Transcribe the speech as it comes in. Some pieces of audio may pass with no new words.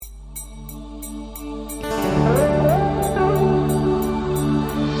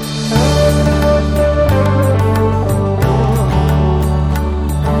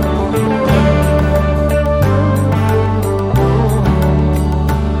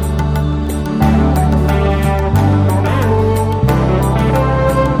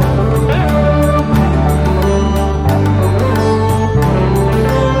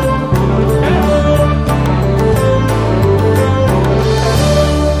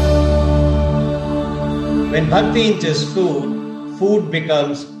When bhakti enters food, food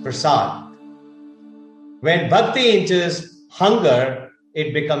becomes prasad. When bhakti enters hunger,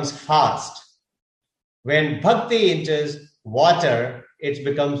 it becomes fast. When bhakti enters water, it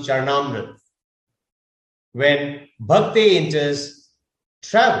becomes charnamrit. When bhakti enters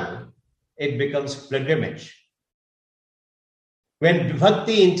travel, it becomes pilgrimage. When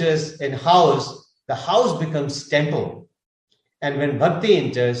bhakti enters in house, the house becomes temple. And when bhakti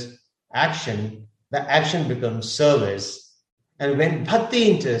enters action, the action becomes service. And when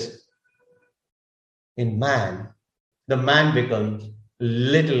bhakti enters in man, the man becomes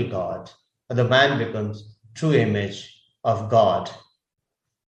little God. And the man becomes true image of God.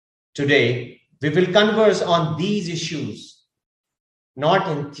 Today, we will converse on these issues, not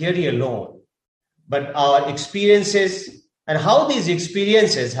in theory alone, but our experiences and how these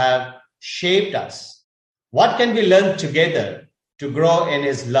experiences have shaped us. What can we learn together to grow in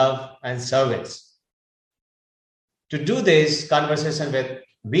His love and service? To do this conversation with,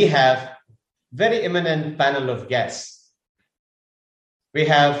 we have very eminent panel of guests. We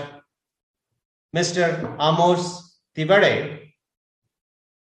have Mr. Amos Tivade,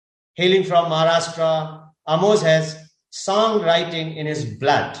 hailing from Maharashtra. Amos has songwriting in his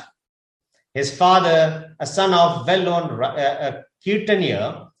blood. His father, a son of well-known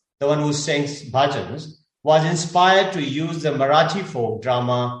Kirtaniya, the one who sings bhajans, was inspired to use the Marathi folk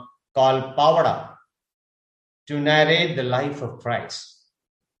drama called Pavada to narrate the life of Christ.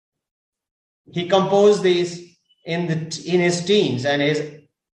 He composed these in his teens, and his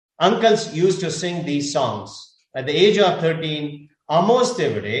uncles used to sing these songs. At the age of 13, Amos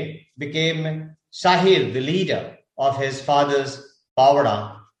Tivade became Sahil, the leader of his father's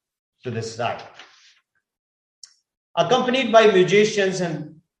Pavada to this side. Accompanied by musicians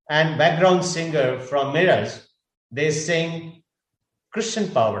and background singer from Miraz, they sing Christian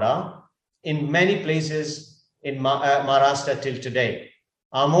Pavada in many places in Maharashtra till today.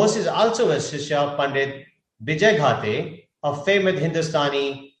 Amos is also a Shishya of Pandit Bijay Ghate, a famous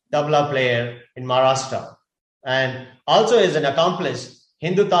Hindustani tabla player in Maharashtra, and also is an accomplished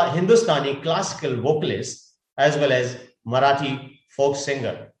Hindustani classical vocalist as well as Marathi folk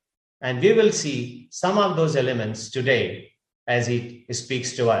singer. And we will see some of those elements today as he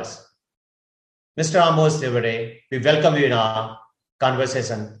speaks to us. Mr. Amos Tivade, we welcome you in our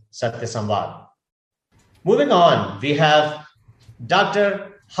conversation, Satya Samvad. Moving on, we have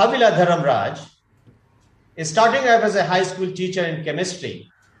Dr. Havila Dharamraj. Starting off as a high school teacher in chemistry,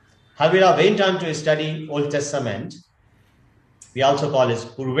 Havila went on to study Old Testament. We also call it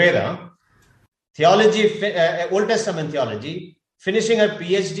Purveda, theology, Old Testament theology, finishing her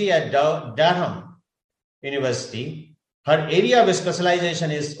PhD at Durham University. Her area of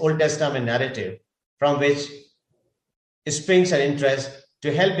specialization is Old Testament narrative, from which springs her interest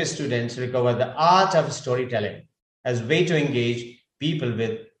to help students recover the art of storytelling as a way to engage people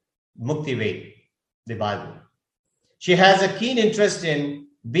with Mukti Ved, the Bible. She has a keen interest in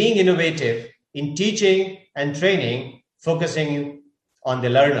being innovative in teaching and training, focusing on the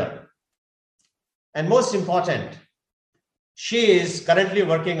learner. And most important, she is currently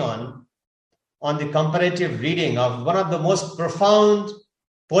working on the comparative reading of one of the most profound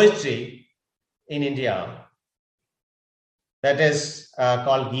poetry in India, that is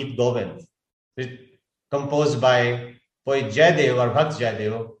called Geet Govind, composed by poet Jayadev or Bhakt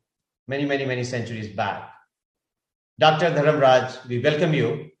Jayadev many centuries back. Dr. Dharamraj, we welcome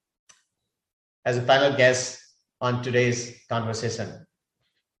you as a panel guest on today's conversation.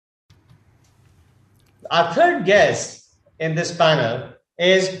 Our third guest in this panel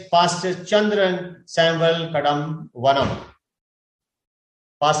is Pastor Chandran Samuel Kadam Vanam.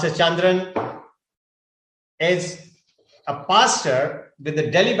 Pastor Chandran is a pastor with the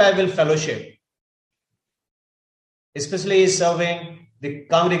Delhi Bible Fellowship, especially serving the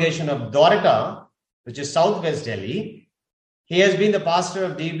congregation of Dwarka, which is Southwest Delhi. He has been the pastor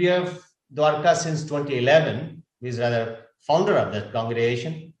of DBF Dwarka since 2011. He is rather founder of that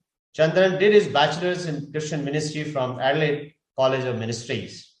congregation. Chandran did his bachelor's in Christian ministry from Adelaide College of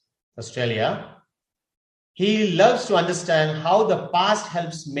Ministries, Australia. He loves to understand how the past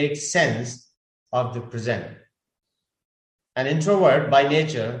helps make sense of the present. An introvert by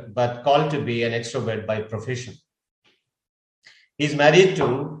nature, but called to be an extrovert by profession. He's married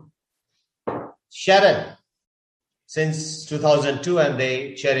to Sharon since 2002, and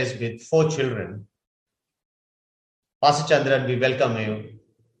they cherish with 4 children. Pastor Chandran, we welcome you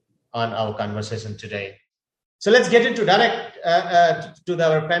on our conversation today. So let's get into direct to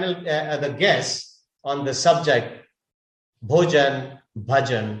our panel, the guests on the subject, Bhojan,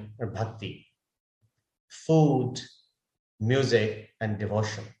 Bhajan, or Bhakti. Food, music, and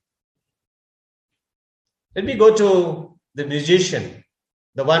devotion. Let me go to the musician,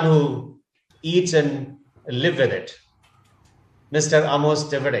 the one who eats and live with it, Mr. Amos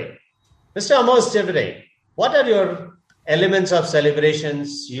Tevere. Mr. Amos Tevere, what are your elements of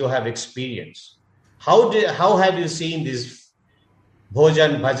celebrations you have experienced? How have you seen these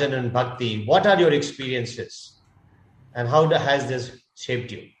bhojan, bhajan, and bhakti? What are your experiences, and how has this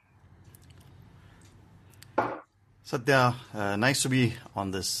shaped you? Satya, nice to be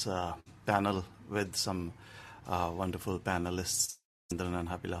on this panel with some wonderful panelists, Chandran and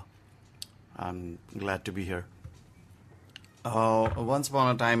Hapila. I'm glad to be here. Once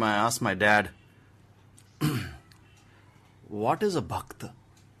upon a time, I asked my dad, what is a bhakta?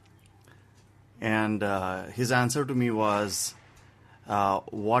 And his answer to me was,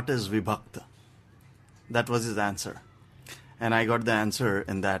 what is vibhakta? That was his answer. And I got the answer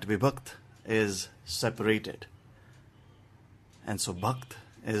in that vibhakt is separated. And so bhakt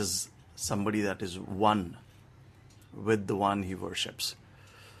is somebody that is one with the one he worships.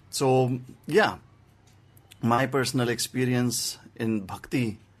 So, yeah, my personal experience in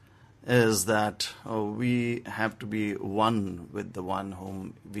bhakti is that we have to be one with the one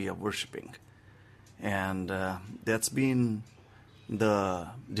whom we are worshipping. And that's been the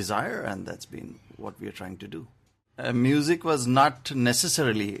desire, and that's been what we are trying to do. Music was not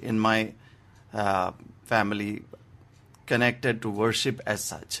necessarily in my family connected to worship as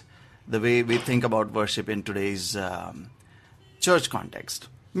such, the way we think about worship in today's church context.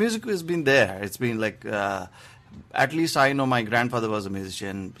 Music has been there. It's been like, at least I know my grandfather was a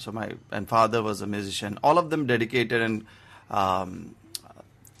musician, and father was a musician. All of them dedicated and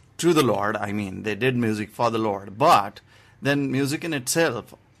to the Lord. I mean, they did music for the Lord. But then music in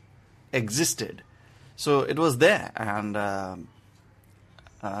itself existed. So it was there. And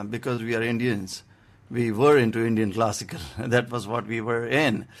because we are Indians, we were into Indian classical. That was what we were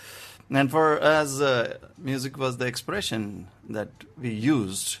in. And for us, music was the expression that we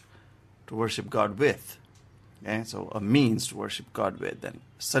used to worship God with. Okay? So a means to worship God with and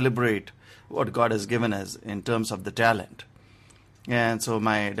celebrate what God has given us in terms of the talent. And so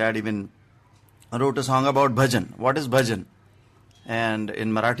my dad even wrote a song about bhajan. What is bhajan? And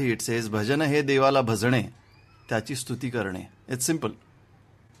in Marathi it says, Bhajana he devala bhajane, त्याची स्तुती करणे. It's simple.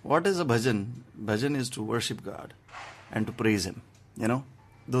 What is a bhajan? Bhajan is to worship God and to praise Him. You know,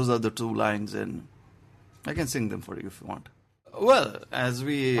 those are the two lines, and I can sing them for you if you want. Well, as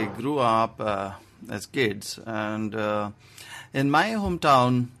we grew up as kids, and in my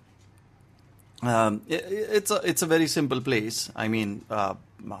hometown, it's a very simple place. I mean,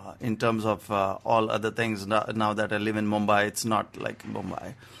 in terms of all other things, now that I live in Mumbai, it's not like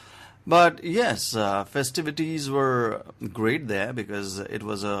Mumbai. But yes, festivities were great there because it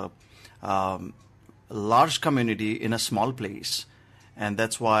was a large community in a small place. And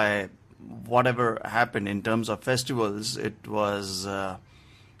that's why whatever happened in terms of festivals, it was a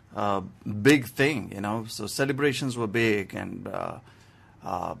big thing, you know. So celebrations were big, and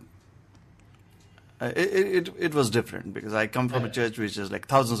it was different because I come from a church which is like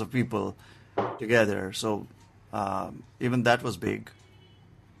thousands of people together. So even that was big.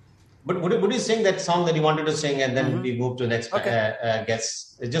 But would you sing that song that you wanted to sing, and then we move to next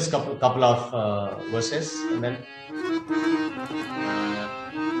guest? Just couple of verses, and then.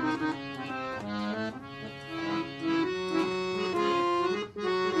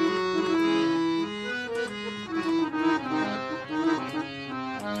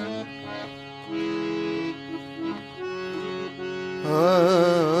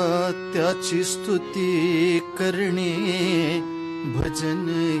 त्याची स्तुती करणे भजन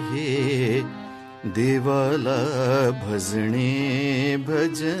हे देवाला भजणे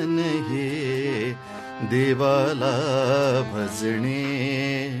भजन हे देवाला भजणे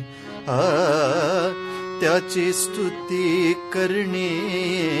त्याची स्तुती करणे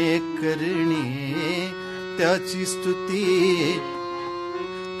त्याची स्तुती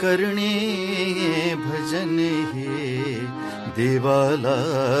करणे भजन हे देवाला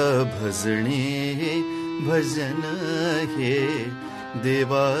भजणे भजन हे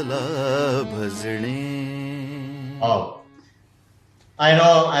देवाला भजणे. Oh, I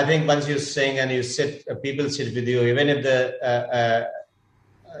know. I think once you sing and you sit, people sit with you. Even if the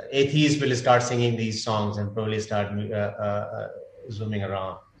atheists will start singing these songs and probably start zooming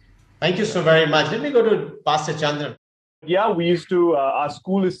around. Thank you so very much. Let me go to Pastor Chandran. Yeah, we used to, our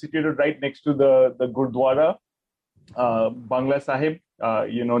school is situated right next to the Gurdwara, Bangla Sahib,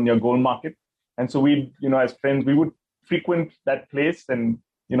 near Gold Market. And so we, as friends, we would frequent that place. And,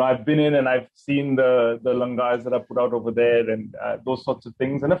 I've been in and I've seen the langars that are put out over there and those sorts of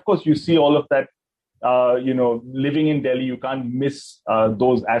things. And of course, you see all of that, living in Delhi, you can't miss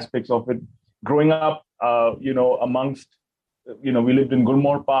those aspects of it. Growing up, amongst, we lived in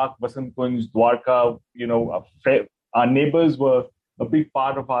Gulmohar Park, Vasant Kunj, Dwarka, our neighbors were a big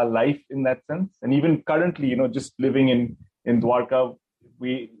part of our life in that sense. And even currently, just living in Dwarka,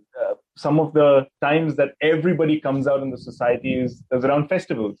 some of the times that everybody comes out in the society is around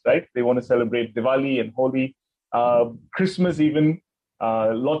festivals, right? They want to celebrate Diwali and Holi, Christmas even,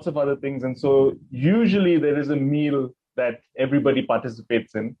 lots of other things. And so usually there is a meal that everybody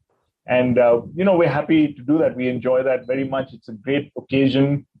participates in. And, we're happy to do that. We enjoy that very much. It's a great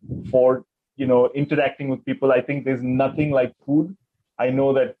occasion for, interacting with people. I think there's nothing like food. I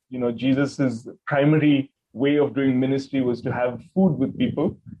know that, Jesus's primary way of doing ministry was to have food with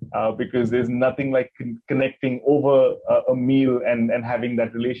people, because there's nothing like connecting over a meal and having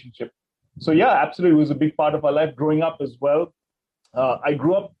that relationship. So yeah, absolutely. It was a big part of our life growing up as well. I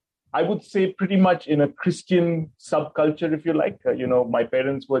grew up, I would say, pretty much in a Christian subculture, if you like. My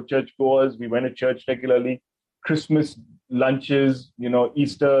parents were churchgoers. We went to church regularly. Christmas lunches,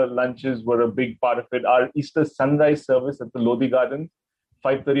 Easter lunches were a big part of it. Our Easter sunrise service at the Lodi Garden,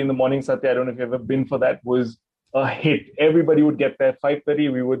 5:30 in the morning, Satya, I don't know if you've ever been for that, was a hit. Everybody would get there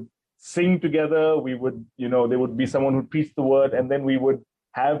 5:30. We would sing together. We would, there would be someone who preached the word, and then we would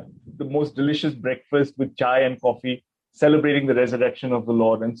have the most delicious breakfast with chai and coffee, celebrating the resurrection of the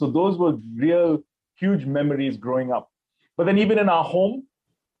Lord. And so those were real huge memories growing up. But then even in our home,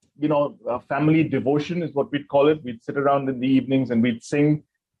 family devotion is what we'd call it. We'd sit around in the evenings and we'd sing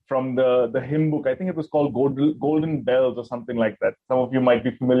from the hymn book. I think it was called Golden Bells or something like that. Some of you might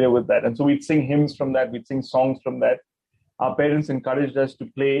be familiar with that. And so we'd sing hymns from that. We'd sing songs from that. Our parents encouraged us to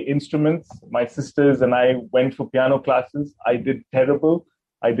play instruments. My sisters and I went for piano classes. I did terrible.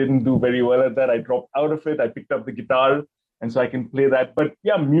 I didn't do very well at that. I dropped out of it. I picked up the guitar, and so I can play that. But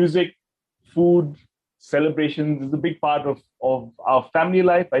yeah, music, food, celebrations is a big part of our family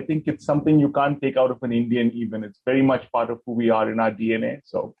life. I think it's something you can't take out of an Indian even. It's very much part of who we are in our DNA.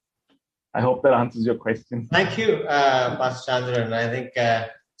 So I hope that answers your question. Thank you, Pastor Chandran. I think,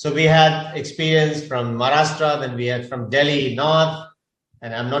 so we had experience from Maharashtra, then we had from Delhi North,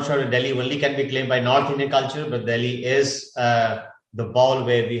 and I'm not sure that Delhi only can be claimed by North Indian culture, but Delhi is the bowl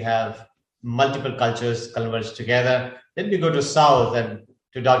where we have multiple cultures converged together. Then we go to South and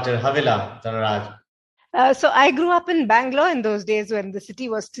to Dr. Havila Dhanaraj. So I grew up in Bangalore in those days when the city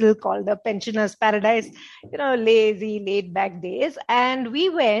was still called the pensioner's paradise, lazy, laid-back days. And we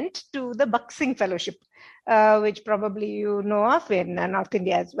went to the Buxing Fellowship, which probably you know of in North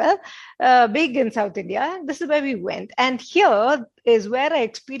India as well, big in South India. This is where we went. And here is where I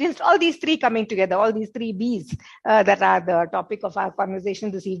experienced all these three coming together, all these three Bs that are the topic of our conversation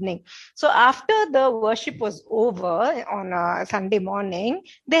this evening. So after the worship was over on a Sunday morning,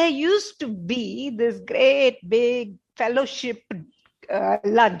 there used to be this great big fellowship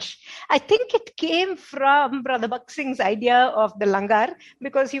lunch. I think it came from Brother Buxing's idea of the langar,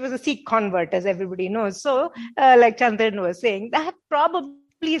 because he was a Sikh convert, as everybody knows. So, like Chandran was saying, that probably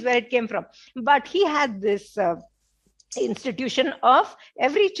is where it came from. But he had this institution of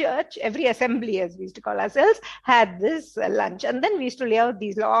every church, every assembly, as we used to call ourselves, had this lunch. And then we used to lay out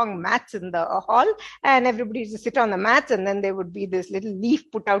these long mats in the hall, and everybody used to sit on the mats, and then there would be this little leaf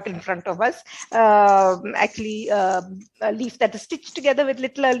put out in front of us, a leaf that is stitched together with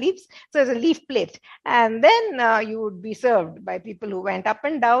little leaves. So it's a leaf plate. And then you would be served by people who went up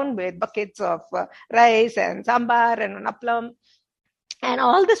and down with buckets of rice and sambar and an aplam. And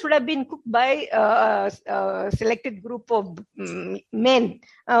all this would have been cooked by a selected group of men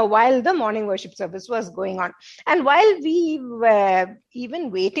while the morning worship service was going on. And while we were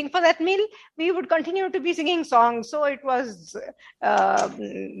even waiting for that meal, we would continue to be singing songs. So it was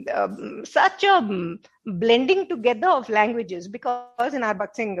such a blending together of languages, because in our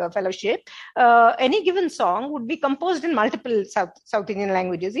Buxing fellowship, any given song would be composed in multiple South Indian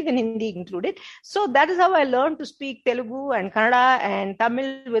languages, even Hindi included. So that is how I learned to speak Telugu and Kannada and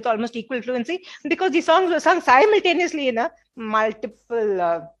Tamil with almost equal fluency, because the songs were sung simultaneously in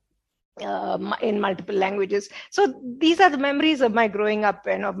multiple languages. So these are the memories of my growing up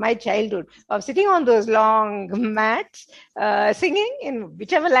and of my childhood, of sitting on those long mats, singing in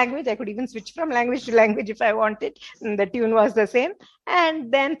whichever language. I could even switch from language to language if I wanted. And the tune was the same.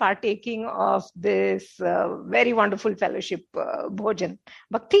 And then partaking of this very wonderful fellowship, Bhojan.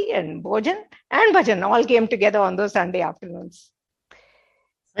 Bhakti and Bhojan and Bhajan all came together on those Sunday afternoons.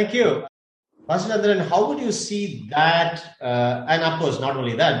 Thank you. Pastor Chandran, how would you see that? And of course, not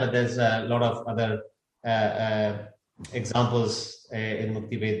only that, but there's a lot of other examples in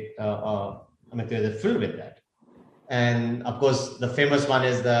Mukti Ved filled with that. And of course, the famous one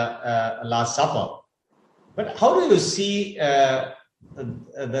is the Last Supper. But how do you see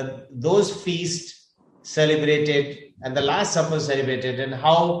those feasts celebrated and the Last Supper celebrated, and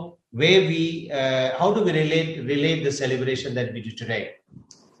how do we relate the celebration that we do today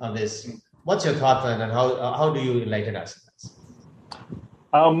on this? What's your thought on, and how do you enlighten us?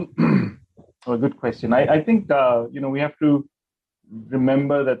 A good question. I think we have to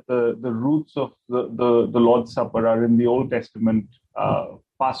remember that the roots of the Lord's Supper are in the Old Testament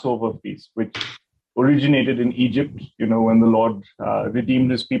Passover feast, which originated in Egypt, when the Lord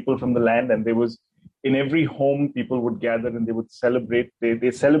redeemed his people from the land, and there was, in every home, people would gather and they would celebrate.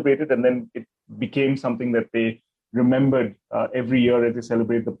 They celebrated, and then it became something that they remembered every year as they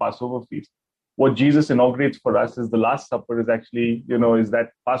celebrate the Passover feast. What Jesus inaugurates for us is the Last Supper is actually, is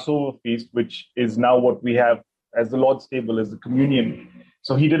that Passover feast, which is now what we have as the Lord's table, as the communion.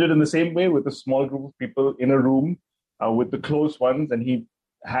 So he did it in the same way with a small group of people in a room with the close ones, and he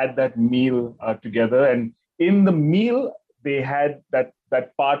had that meal together. And in the meal, they had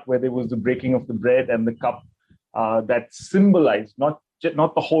that part where there was the breaking of the bread and the cup that symbolized not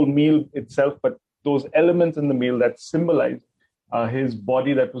the whole meal itself, but those elements in the meal that symbolized his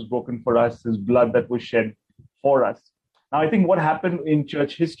body that was broken for us, his blood that was shed for us. Now, I think what happened in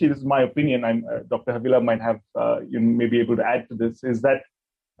church history, this is my opinion, Dr. Havila might have, may be able to add to this, is that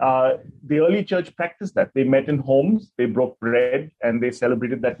the early church practiced that. They met in homes, they broke bread, and they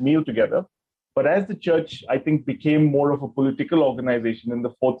celebrated that meal together. But as the church, I think, became more of a political organization in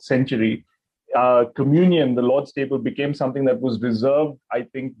the 4th century, communion, the Lord's table, became something that was reserved, I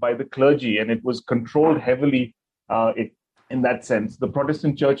think, by the clergy, and it was controlled heavily in that sense. The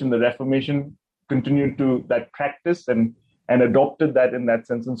Protestant church and the Reformation continued to that practice and adopted that in that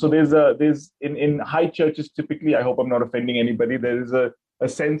sense. And so there's in high churches, typically, I hope I'm not offending anybody, there is a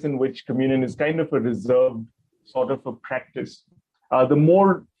sense in which communion is kind of a reserved sort of a practice. The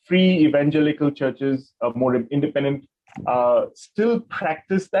more free evangelical churches, more independent, still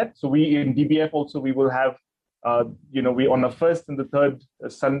practice that. So we in DBF also, we will have, we on the first and the third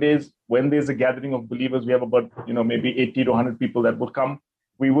Sundays, when there's a gathering of believers, we have about, maybe 80 to 100 people that will come.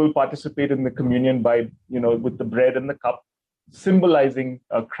 We will participate in the communion by, with the bread and the cup, symbolizing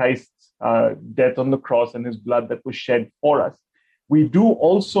Christ's death on the cross and his blood that was shed for us. We do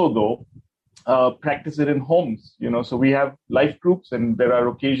also, though, practice it in homes, so we have life groups, and there are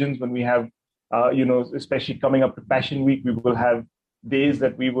occasions when we have, especially coming up to Passion Week, we will have days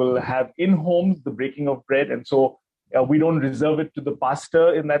that we will have in homes the breaking of bread. And so we don't reserve it to the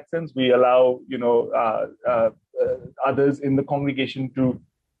pastor in that sense. We allow, others in the congregation to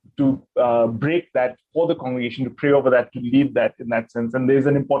break that for the congregation, to pray over that, to lead that in that sense. And there's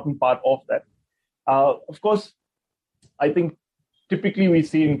an important part of that. Of course, I think typically we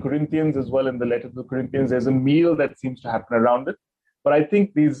see in Corinthians as well, in the letter to the Corinthians, there's a meal that seems to happen around it. But I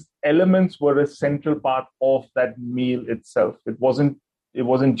think these elements were a central part of that meal itself. It wasn't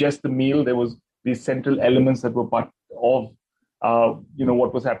just the meal. There was these central elements that were part of,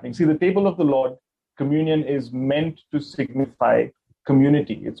 what was happening. See, the table of the Lord, communion, is meant to signify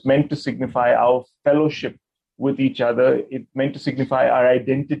community. It's meant to signify our fellowship with each other. It's meant to signify our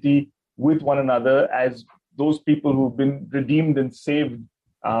identity with one another as those people who've been redeemed and saved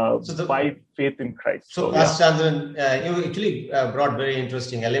by faith in Christ. So, Chandran, you actually brought very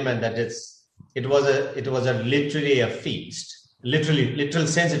interesting element that it was literally a feast. Literal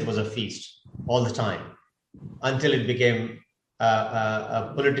sense, it was a feast all the time until it became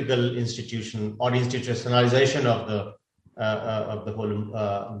a political institution or institutionalization of the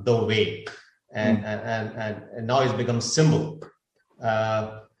whole the way, and now it's become symbol.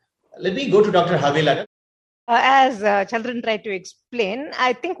 Let me go to Dr. Havila. As Chandran tried to explain,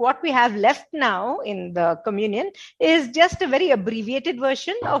 I think what we have left now in the communion is just a very abbreviated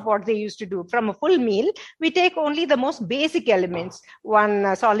version of what they used to do. From a full meal, we take only the most basic elements,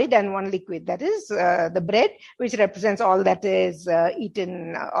 one solid and one liquid. That is the bread, which represents all that is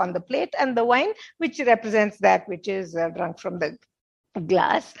eaten on the plate, and the wine, which represents that which is drunk from the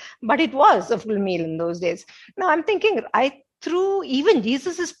glass. But it was a full meal in those days. Now I'm thinking, through even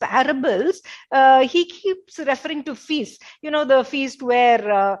Jesus's parables, he keeps referring to feasts. The feast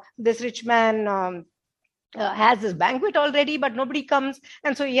where this rich man has his banquet already, but nobody comes.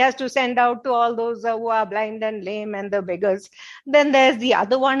 And so he has to send out to all those who are blind and lame and the beggars. Then there's the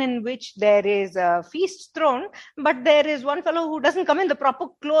other one in which there is a feast thrown, but there is one fellow who doesn't come in the proper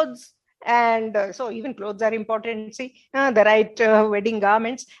clothes. And so even clothes are important, the right wedding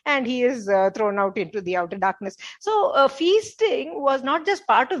garments, and he is thrown out into the outer darkness. So feasting was not just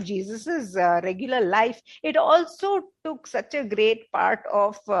part of Jesus's regular life. It also took such a great part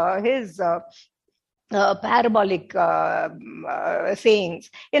of his parabolic sayings.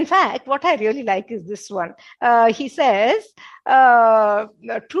 In fact, what I really like is this one. He says,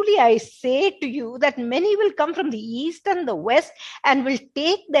 truly I say to you that many will come from the east and the west and will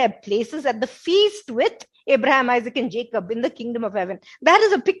take their places at the feast with Abraham, Isaac, and Jacob in the kingdom of heaven. That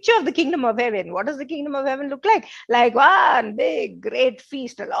is a picture of the kingdom of heaven. What does the kingdom of heaven look like? Like one big, great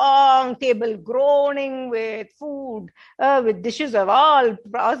feast, a long table groaning with food, with dishes of all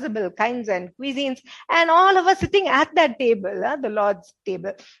possible kinds and cuisines, and all of us sitting at that table, the Lord's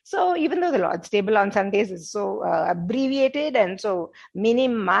table. So even though the Lord's table on Sundays is so abbreviated and so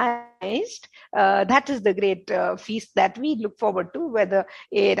minimized, that is the great feast that we look forward to, whether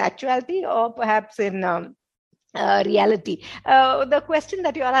in actuality or perhaps in reality. The question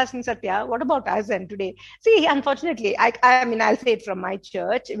that you are asking, Satya, what about us and today? See, unfortunately, I mean, I'll say it from my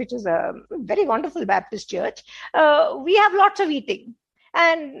church, which is a very wonderful Baptist church. We have lots of eating.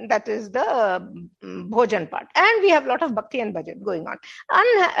 And that is the bhojan part. And we have a lot of bhakti and bhajan going on.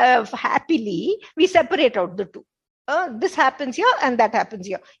 Happily, we separate out the two. This happens here and that happens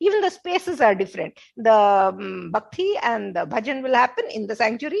here. Even the spaces are different. The bhakti and the bhajan will happen in the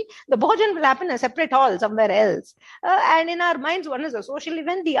sanctuary. The bhojan will happen in a separate hall somewhere else. And in our minds, one is a social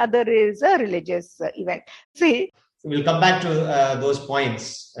event, the other is a religious event. See, we'll come back to those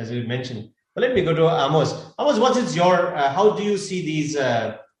points as we mentioned. But let me go to Amos. Amos, what is your? How do you see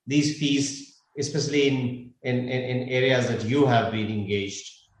these feasts, especially in areas that you have been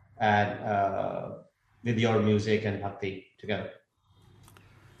engaged and with your music and bhakti together?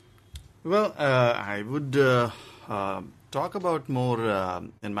 Well, I would talk about more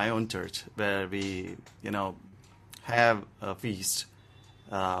in my own church, where we, have a feast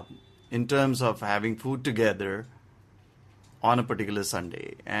in terms of having food together on a particular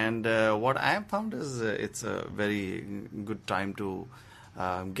Sunday. And what I have found is it's a very good time to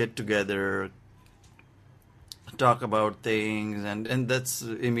get together, talk about things, and that's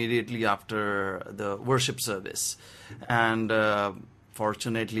immediately after the worship service. And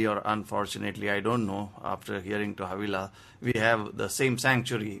fortunately or unfortunately, I don't know, after hearing to Havila, we have the same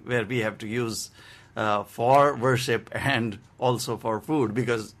sanctuary where we have to use for worship and also for food,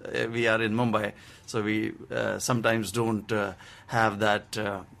 because we are in Mumbai, so we sometimes don't have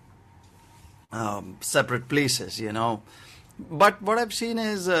that separate places, But what I've seen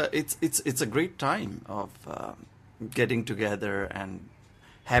is it's a great time of getting together and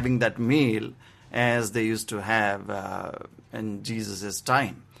having that meal as they used to have in Jesus'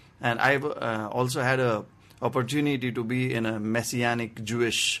 time. And I've also had a opportunity to be in a Messianic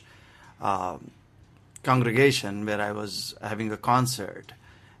Jewish congregation where I was having a concert,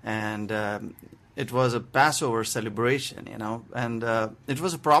 and it was a Passover celebration, and it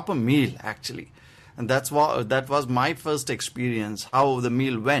was a proper meal actually. And that was my first experience, how the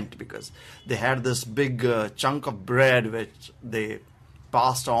meal went, because they had this big chunk of bread which they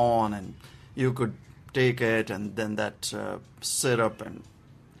passed on, and you could take it, and then that syrup, and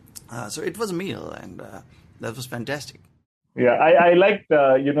so it was a meal, and that was fantastic. Yeah, I liked,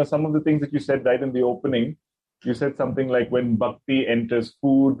 some of the things that you said right in the opening. You said something like when bhakti enters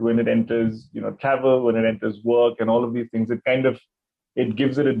food, when it enters, travel, when it enters work, and all of these things, it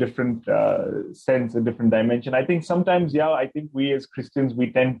gives it a different sense, a different dimension. I think sometimes, I think we as Christians,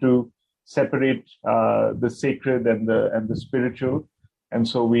 we tend to separate the sacred and the spiritual. And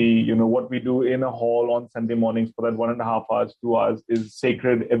so we, what we do in a hall on Sunday mornings for that 1.5 hours, 2 hours is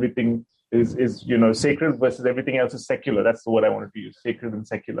sacred. Everything is sacred versus everything else is secular. That's the word I wanted to use, sacred and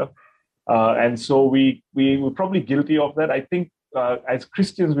secular. And so we were probably guilty of that. I think as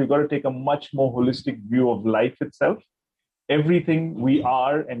Christians, we've got to take a much more holistic view of life itself. Everything we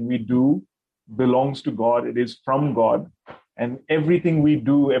are and we do belongs to God. It is from God. And everything we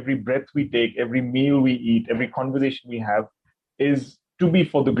do, every breath we take, every meal we eat, every conversation we have is to be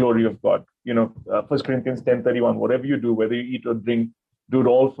for the glory of God. 1 Corinthians 10:31, whatever you do, whether you eat or drink, do it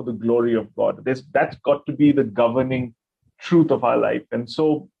all for the glory of God. That's got to be the governing truth of our life. And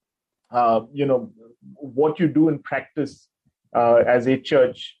so, what you do in practice as a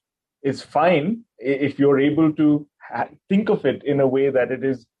church is fine if you're able to think of it in a way that it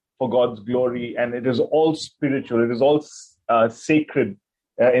is for God's glory, and it is all spiritual. It is all sacred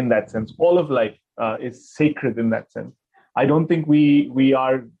in that sense. All of life is sacred in that sense. I don't think we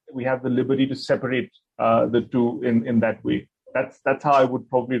have the liberty to separate the two in that way. That's how I would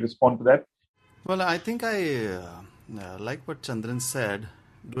probably respond to that. Well, I think I like what Chandran said.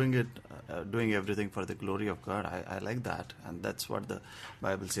 Doing everything for the glory of God. I like that, and that's what the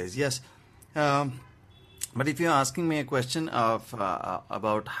Bible says. Yes. But if you're asking me a question of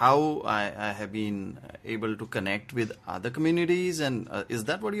about how I have been able to connect with other communities, and is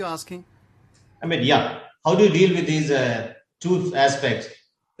that what you're asking? I mean, yeah. How do you deal with these two aspects?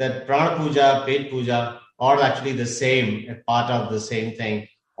 That prana puja, pet puja, are actually the same, a part of the same thing,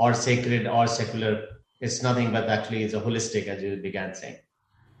 or sacred or secular. It's nothing but actually it's a holistic, as you began saying.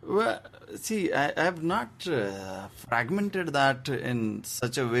 Well, see, I have not fragmented that in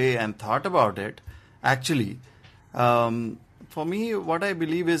such a way and thought about it. Actually, for me, what I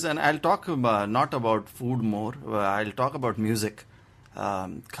believe is, and I'll talk not about food more. I'll talk about music.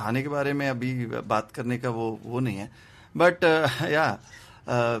 खाने के बारे में अभी बात करने का वो नहीं है. But yeah,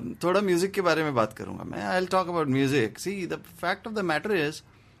 थोड़ा म्यूजिक के बारे में बात करूंगा मैं. I'll talk about music. See, the fact of the matter is,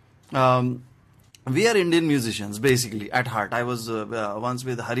 we are Indian musicians, basically, at heart. I was once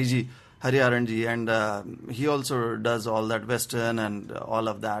with Hari Aran ji, and he also does all that Western and all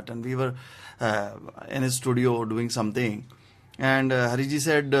of that. And we were in his studio doing something. And Hari ji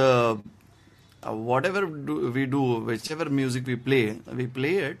said, whatever we do, whichever music we play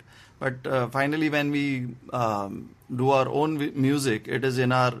it. But finally, when we do our own music, it is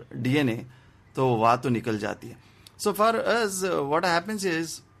in our DNA. तो बात तो निकल जाती है. So for us, what happens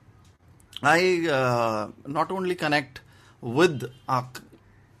is, I not only connect with our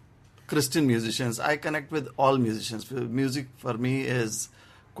Christian musicians, I connect with all musicians. Music for me is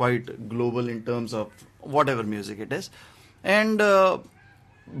quite global in terms of whatever music it is. And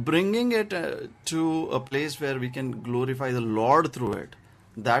bringing it to a place where we can glorify the Lord through it,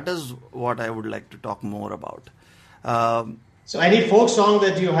 that is what I would like to talk more about. So any folk song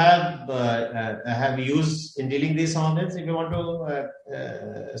that you have used in dealing these songs, if you want to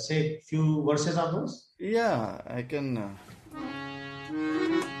say a few verses of those? Yeah, I can.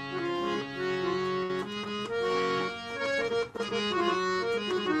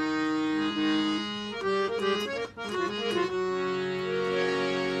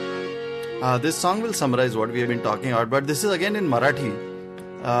 This song will summarize what we have been talking about, but this is again in Marathi.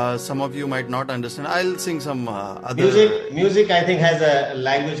 Some of you might not understand. I'll sing some other... Music, I think, has a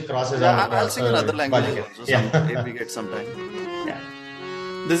language crosses out. I'll sing another language also, if we get some time. Yeah.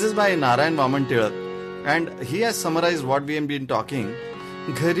 This is by Narayan Vaman Tilak, and he has summarized what we have been talking.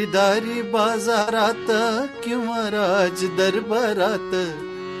 Gharidari bazarat kyun raj darbarat,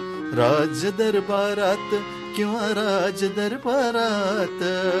 raj darbarat kyun raj darbarat.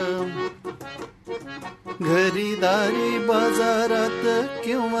 घरीदारी बाजारात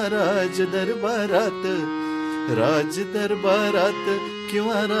किंवा राज दरबारात, राज दरबारात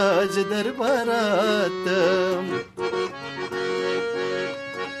किंवा राज दरबारात.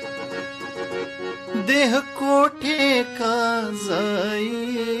 देह कोठे का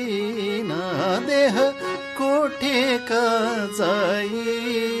जाईना, देह कोठे का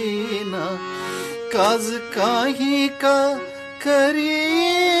जाईना, काज काही का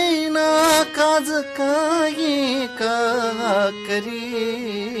करीना, काज काही का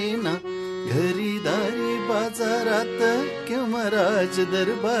करीना. घरीदारी बाजारात किंवा राज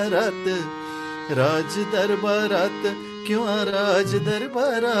दरबारात, राज दरबारात किंवा राज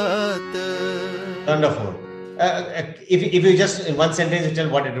दरबारात. Wonderful. If you just in one sentence tell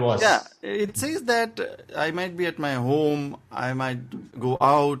what it was. Yeah, it says that I might be at my home, I might go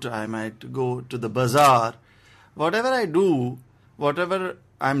out, I might go to the bazaar. Whatever I do, whatever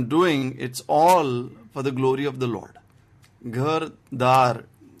I'm doing, it's all for the glory of the Lord. Ghar, dar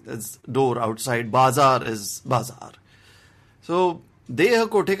is door outside, bazaar is bazaar. So, deha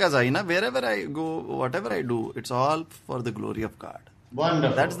kothe ka zaina, wherever I go, whatever I do, it's all for the glory of God.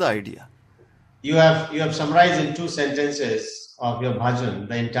 Wonderful. That's the idea. You have summarized in 2 sentences of your bhajan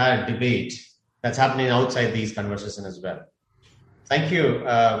the entire debate that's happening outside these conversations as well. Thank you,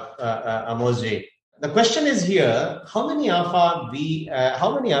 Amozji. The question is here: how many of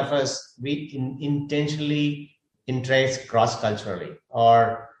us intentionally interact cross-culturally,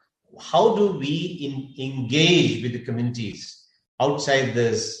 or how do we engage with the communities outside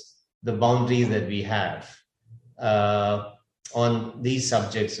the boundaries that we have on these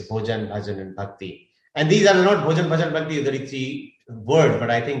subjects, bhojan, bhajan, and bhakti? And these are not bhojan, bhajan, bhakti, the 3 words,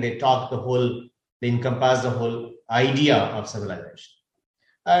 but I think they encompass the whole idea of civilization.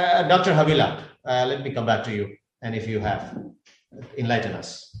 Dr. Havilak, let me come back to you, and if you have, enlighten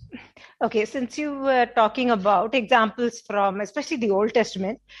us. Okay, since you were talking about examples from especially the Old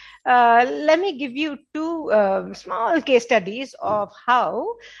Testament, let me give you 2 small case studies of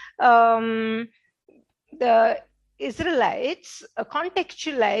how the Israelites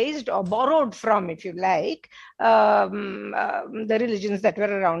contextualized or borrowed from, if you like, the religions that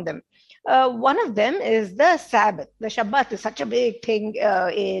were around them. One of them is the Sabbath. The Shabbat is such a big thing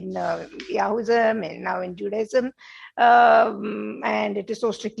in Yahuism and now in Judaism. And it is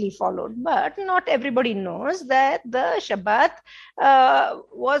so strictly followed. But not everybody knows that the Shabbat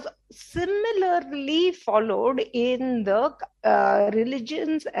was similarly followed in the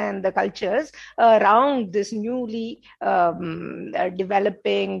religions and the cultures around this newly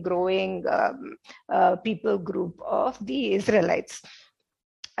developing, growing people group of the Israelites.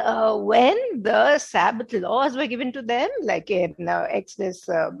 When the Sabbath laws were given to them, like in Exodus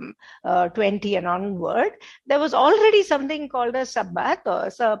 20 and onward, there was already something called a Sabbath or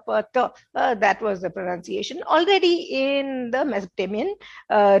Sabbath, that was the pronunciation, already in the Mesopotamian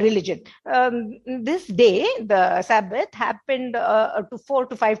religion. This day, the Sabbath happened 4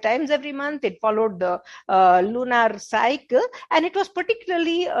 to 5 times every month. It followed the lunar cycle, and it was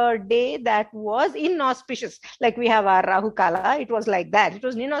particularly a day that was inauspicious. Like we have our Rahu Kala, it was like that. It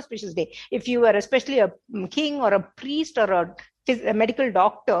was an inauspicious day. If you were especially a king or a priest or a medical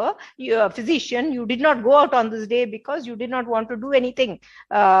doctor, a physician, you did not go out on this day because you did not want to do anything,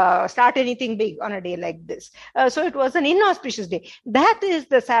 start anything big on a day like this. So it was an inauspicious day. That is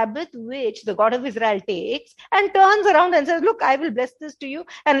the Sabbath which the God of Israel takes and turns around and says, look, I will bless this to you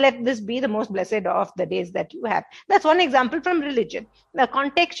and let this be the most blessed of the days that you have. That's one example from religion. Now,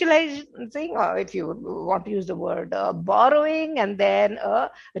 contextualizing, or if you want to use the word borrowing and then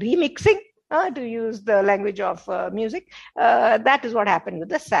remixing, to use the language of music, that is what happened with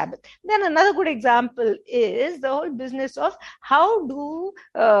the Sabbath. Then another good example is the whole business of how do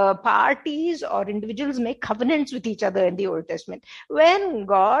parties or individuals make covenants with each other in the Old Testament. When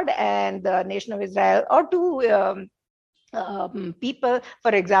God and the nation of Israel, or two people,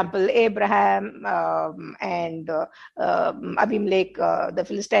 for example, Abraham and Abimelech, the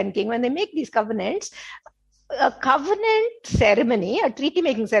Philistine king, when they make these covenants, a covenant ceremony, a treaty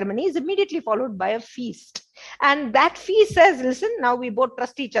making ceremony, is immediately followed by a feast. And that feast says, listen, now we both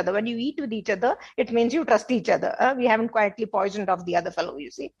trust each other. When you eat with each other, it means you trust each other. We haven't quietly poisoned off the other fellow,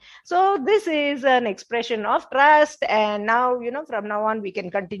 you see. So this is an expression of trust. And now, from now on, we can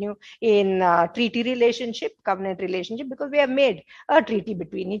continue in treaty relationship, covenant relationship, because we have made a treaty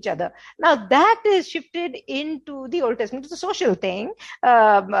between each other. Now that is shifted into the Old Testament. It's a social thing,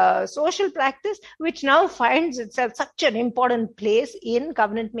 social practice, which now finds itself such an important place in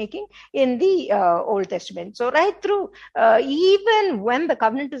covenant making in the Old Testament. So right through, even when the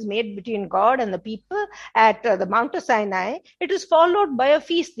covenant is made between God and the people at the Mount of Sinai, it is followed by a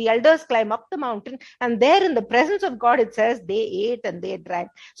feast. The elders climb up the mountain, and there in the presence of God, it says they ate and they drank.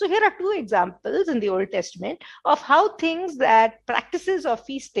 So here are two examples in the Old Testament of how things, that practices of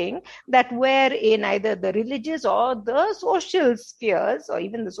feasting that were in either the religious or the social spheres, or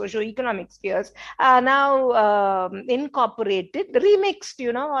even the socio-economic spheres, are now incorporated, remixed,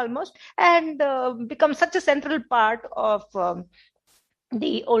 almost, and become such a central part of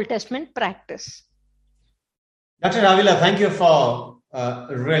the Old Testament practice. Dr. Avila, thank you for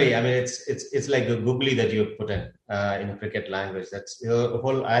really, it's like a googly that you put in a cricket language. That's the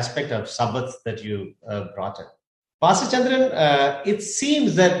whole aspect of Sabbath that you brought in. Pastor Chandran, it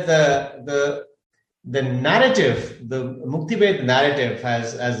seems that the narrative, the Muktibet narrative,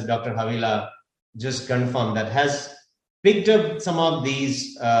 has, as Dr. Avila just confirmed, that has picked up some of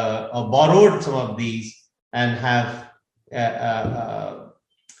these or borrowed some of these and have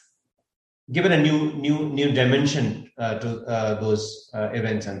given a new dimension to those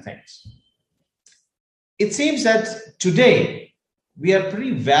events and things. It seems that today we are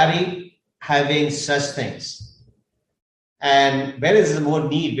pretty wary having such things, and where is more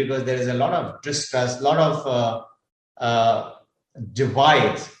need, because there is a lot of distrust, a lot of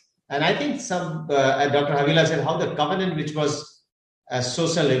divides. And I think Dr. Avila said how the covenant, which was a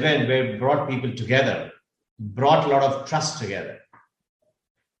social event where brought people together, brought a lot of trust together.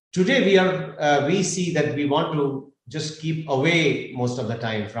 Today we see that we want to just keep away most of the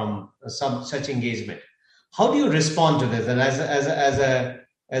time from some such engagement. How do you respond to this? And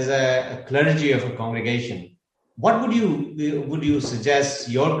as a clergy of a congregation, what would you suggest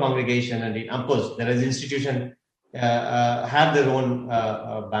your congregation, and of course there is institution have their own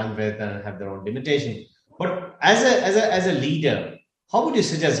bandwidth and have their own limitation, but as a leader, how would you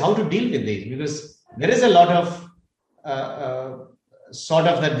suggest how to deal with these? Because there is a lot of sort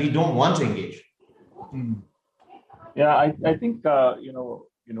of that we don't want to engage. Yeah, I think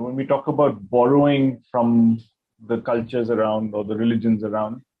when we talk about borrowing from the cultures around or the religions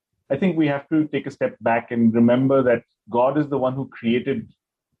around, I think we have to take a step back and remember that God is the one who created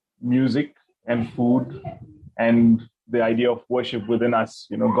music and food and the idea of worship within us.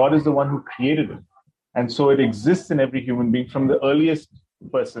 God is the one who created it. And so it exists in every human being from the earliest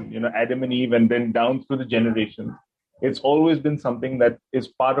person, Adam and Eve, and then down through the generations. It's always been something that is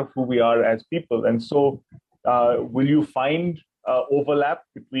part of who we are as people. And so, will you find overlap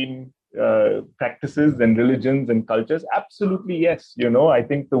between practices and religions and cultures? Absolutely, yes. I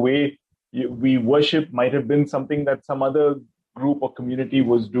think the way we worship might have been something that some other group or community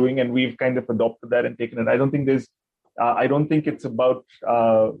was doing, and we've kind of adopted that and taken it. I don't think it's about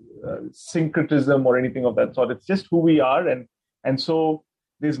syncretism or anything of that sort. It's just who we are, and so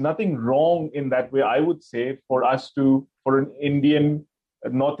there's nothing wrong in that way. I would say for an Indian,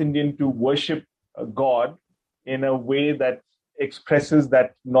 North Indian, to worship God in a way that expresses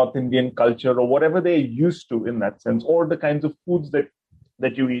that North Indian culture or whatever they're used to in that sense, or the kinds of foods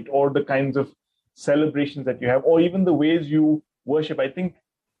that you eat, or the kinds of celebrations that you have, or even the ways you worship. I think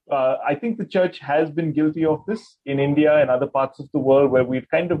the church has been guilty of this in India and other parts of the world, where we've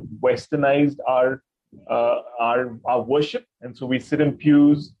kind of westernized our worship, and so we sit in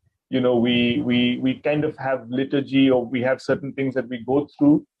pews. We kind of have liturgy, or we have certain things that we go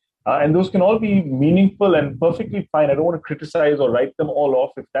through, and those can all be meaningful and perfectly fine. I don't want to criticize or write them all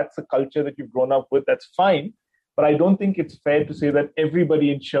off. If that's the culture that you've grown up with, that's fine. But I don't think it's fair to say that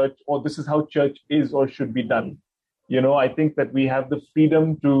everybody in church, or this is how church is or should be done. I think that we have the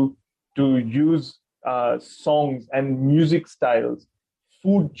freedom to use songs and music styles,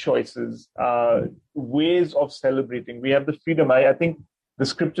 food choices, ways of celebrating. We have the freedom. I think the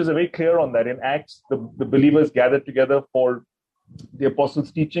scriptures are very clear on that. In Acts, the believers gathered together for the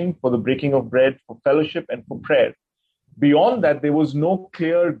apostles' teaching, for the breaking of bread, for fellowship, and for prayer. Beyond that, there was no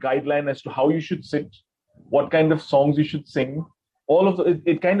clear guideline as to how you should sit, what kind of songs you should sing. All of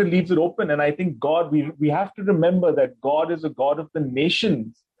it kind of leaves it open. And I think God, we have to remember that God is a God of the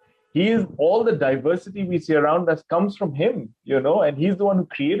nations. He is all the diversity we see around us comes from him, and he's the one who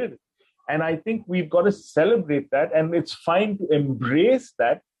created it. And I think we've got to celebrate that, and it's fine to embrace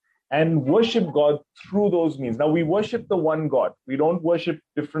that and worship God through those means. Now, we worship the one God. We don't worship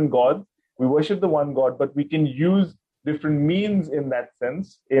different gods. We worship the one God, but we can use different means in that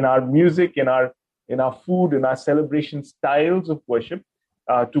sense, in our music, in our food, in our celebration styles of worship,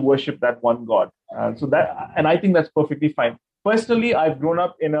 to worship that one God. And I think that's perfectly fine. Personally, I've grown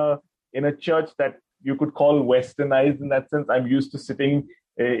up in a church that you could call westernized in that sense. I'm used to sitting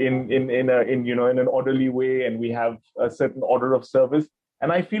in an orderly way, and we have a certain order of service,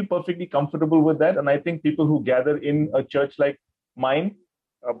 and I feel perfectly comfortable with that. And I think people who gather in a church like mine,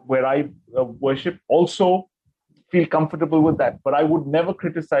 where I worship, also feel comfortable with that. But I would never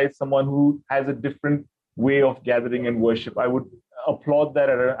criticize someone who has a different way of gathering and worship. I would applaud that,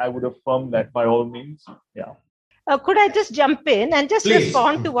 and I would affirm that by all means. Yeah. Could I just jump in and just Please.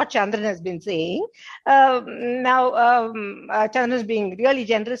 respond to what Chandran has been saying? Chandran is being really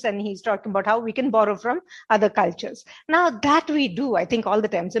generous, and he's talking about how we can borrow from other cultures. Now, that we do, I think, all the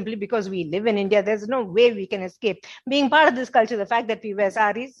time, simply because we live in India. There's no way we can escape being part of this culture. The fact that we wear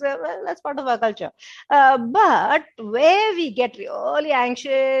saris, that's part of our culture. But where we get really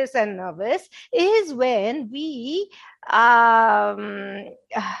anxious and nervous is when we are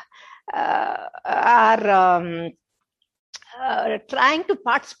trying to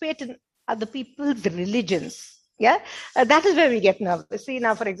participate in other people's religions. Yeah, that is where we get nervous. See,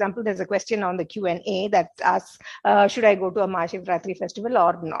 now, for example, there's a question on the Q&A that asks, should I go to a Mahashivratri festival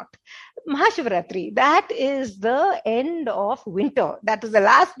or not? Mahashivratri, that is the end of winter. That is the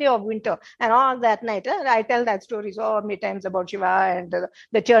last day of winter. And all that night, I tell that story so many times about Shiva and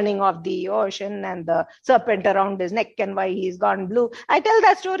the churning of the ocean and the serpent around his neck and why he's gone blue. I tell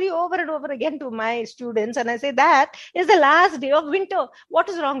that story over and over again to my students, and I say that is the last day of winter. What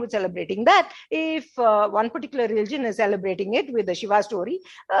is wrong with celebrating that? If one particular religion is celebrating it with the Shiva story,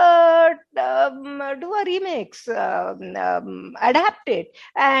 do a remix, adapt it,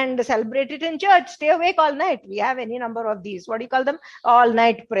 and celebrate it in church. Stay awake all night. We have any number of these, what do you call them, all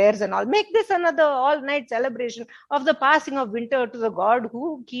night prayers and all. Make this another all night celebration of the passing of winter to the God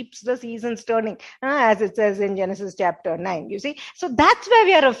who keeps the seasons turning, as it says in Genesis chapter 9. You see, so that's where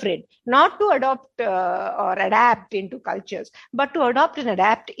we are afraid, not to adopt or adapt into cultures, but to adopt and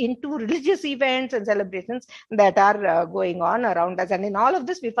adapt into religious events and celebrations that are going on around us. And in all of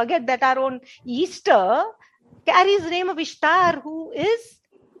this, we forget that our own Easter carries the name of Ishtar, who is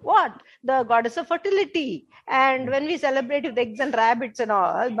what? The goddess of fertility. And when we celebrate with eggs and rabbits and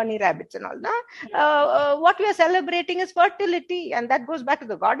all, bunny rabbits and all, what we are celebrating is fertility. And that goes back to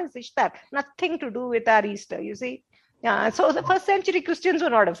the goddess Ishtar. Nothing to do with our Easter, you see. So the first century Christians were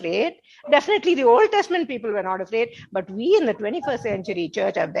not afraid. Definitely the Old Testament people were not afraid. But we in the 21st century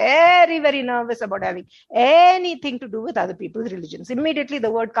church are very, very nervous about having anything to do with other people's religions. Immediately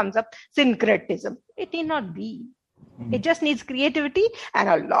the word comes up, syncretism. It need not be. It just needs creativity and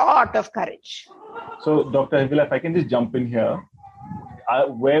a lot of courage. So, Dr. Havila, if I can just jump in here,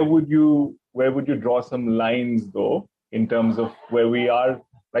 where would you draw some lines though, in terms of where we are?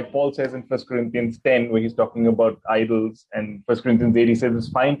 Like Paul says in 1 Corinthians 10, where he's talking about idols, and 1 Corinthians 8, he says it's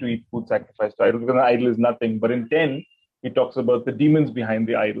fine to eat food sacrificed to idols because an idol is nothing. But in 10, he talks about the demons behind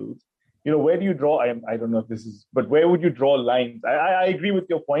the idols. Where do you draw? I don't know if this is, but where would you draw lines? I agree with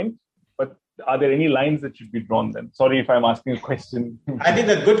your point, but are there any lines that should be drawn then? Sorry if I'm asking a question. I think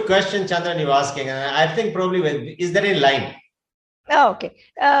the good question, Chandran, you're asking, and I think probably is there a line? Oh, okay.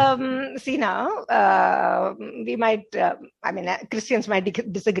 See now, we might, Christians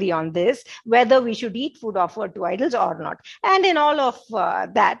might disagree on this, whether we should eat food offered to idols or not. And in all of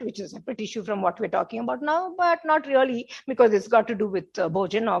that, which is a separate issue from what we're talking about now, but not really, because it's got to do with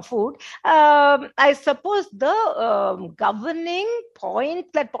bhojan or food. I suppose the governing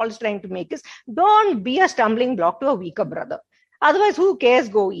point that Paul is trying to make is, don't be a stumbling block to a weaker brother. Otherwise, who cares?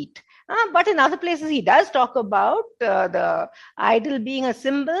 Go eat. But in other places, he does talk about the idol being a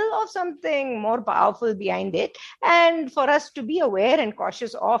symbol of something more powerful behind it, and for us to be aware and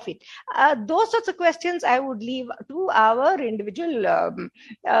cautious of it. Those sorts of questions I would leave to our individual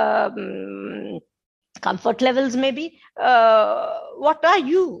comfort levels, maybe. What are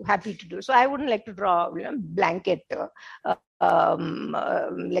you happy to do? So I wouldn't like to draw blanket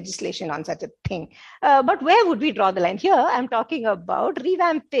legislation on such a thing. But where would we draw the line? Here, I'm talking about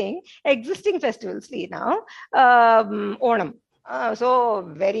revamping existing festivals. See now, Onam. So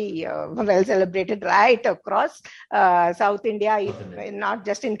very well celebrated right across South India, not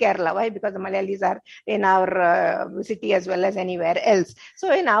just in Kerala. Why? Because the Malayalis are in our city as well as anywhere else.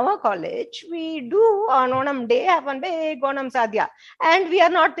 So in our college, we do on Onam Day have one big Onam Sadhya. And we are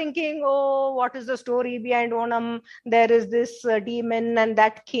not thinking, oh, what is the story behind Onam? There is this demon and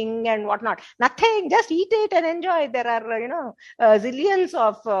that king and whatnot. Nothing, just eat it and enjoy. There are, zillions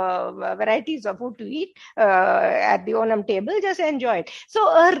of varieties of food to eat at the Onam table. Just enjoy it. So,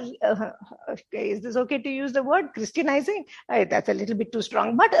 is this okay to use the word Christianizing? That's a little bit too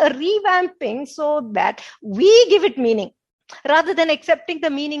strong, but a revamping so that we give it meaning rather than accepting the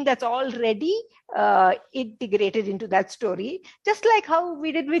meaning that's already integrated into that story. Just like how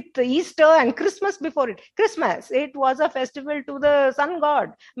we did with Easter and Christmas before it. Christmas, it was a festival to the sun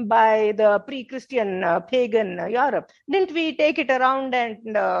god by the pre-Christian pagan Europe. Didn't we take it around and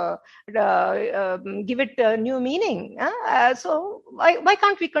give it a new meaning? So why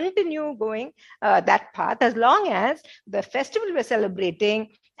can't we continue going that path, as long as the festival we're celebrating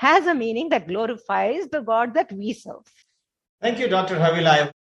has a meaning that glorifies the God that we serve? Thank you, Dr.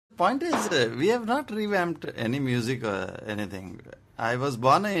 Havila. Point is, we have not revamped any music or anything. I was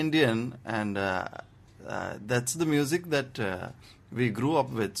born an Indian, and that's the music that we grew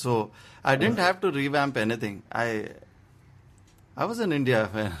up with. So I didn't have to revamp anything. I was in India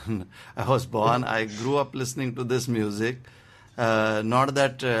when I was born. I grew up listening to this music. Not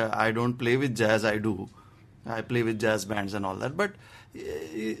that I don't play with jazz, I do. I play with jazz bands and all that. But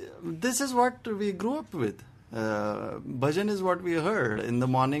this is what we grew up with. Bhajan is what we heard. In the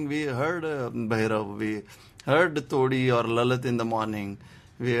morning we heard Bhairav, we heard Todi or Lalit in the morning,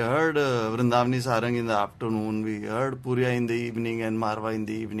 we heard Vrindavani Sarang in the afternoon, we heard Puriya in the evening and Marwa in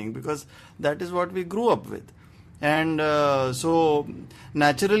the evening, because that is what we grew up with. And so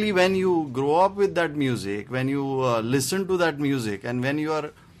naturally, when you grow up with that music, when you listen to that music, and when you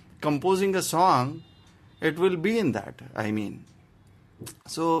are composing a song, it will be in that, I mean.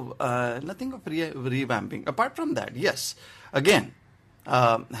 So, nothing of revamping. Apart from that, yes. Again,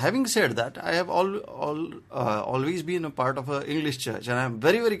 having said that, I have always been a part of an English church, and I am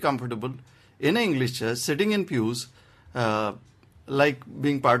very, very comfortable in an English church, sitting in pews, like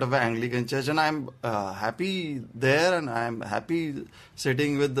being part of an Anglican church, and I am happy there, and I am happy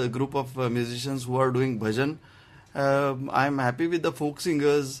sitting with a group of musicians who are doing bhajan. I am happy with the folk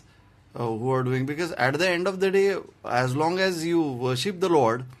singers who are doing, because at the end of the day, as long as you worship the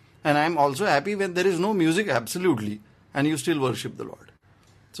Lord, and I'm also happy when there is no music, absolutely, and you still worship the Lord.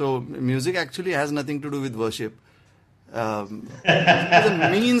 So music actually has nothing to do with worship. The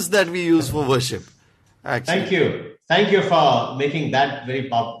means that we use for worship. Actually. Thank you for making that very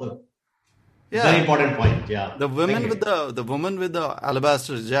powerful, very important point. Yeah, the woman with the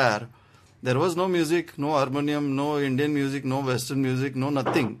alabaster jar. There was no music, no harmonium, no Indian music, no Western music, no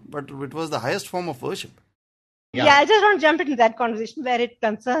nothing. But it was the highest form of worship. Yeah, I just want to jump into that conversation where it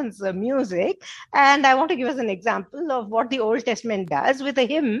concerns music. And I want to give us an example of what the Old Testament does with a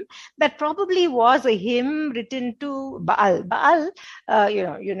hymn that probably was a hymn written to Baal. Baal,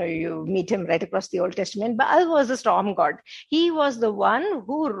 you meet him right across the Old Testament. Baal was a storm god. He was the one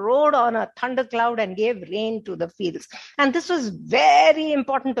who rode on a thundercloud and gave rain to the fields. And this was very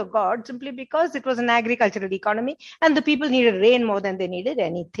important to God simply because it was an agricultural economy and the people needed rain more than they needed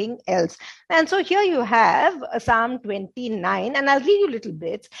anything else. And so here you have Psalm 29, and I'll read you little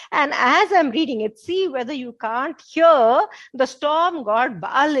bits. And as I'm reading it, see whether you can't hear the storm god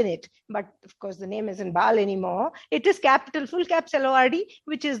Baal in it. But of course, the name isn't Baal anymore. It is capital, full caps Lord,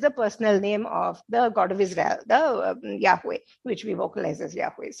 which is the personal name of the God of Israel, the Yahweh, which we vocalize as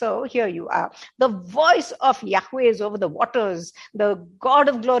Yahweh. So here you are. The voice of Yahweh is over the waters. The God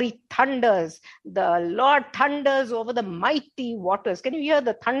of glory thunders. The Lord thunders over the mighty waters. Can you hear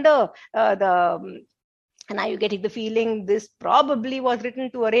the thunder? And are you getting the feeling this probably was written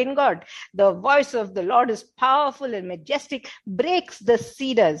to a rain god? The voice of the Lord is powerful and majestic, breaks the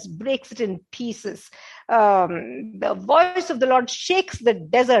cedars, breaks it in pieces. The voice of the Lord shakes the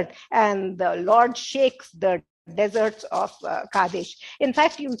desert, and the Lord shakes the deserts of Kadesh. In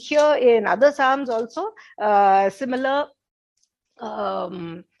fact, you hear in other Psalms also similar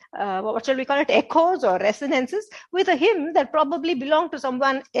what shall we call it, echoes or resonances with a hymn that probably belonged to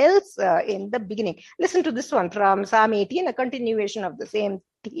someone else in the beginning. Listen to this one from Psalm 18, a continuation of the same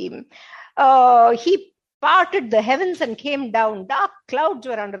theme. He parted the heavens and came down. Dark clouds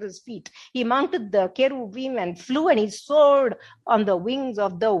were under his feet. He mounted the cherubim and flew, and he soared on the wings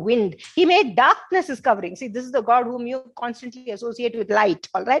of the wind. He made darkness his covering. See, this is the God whom you constantly associate with light,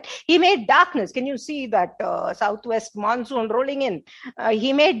 all right? He made darkness. Can you see that southwest monsoon rolling in?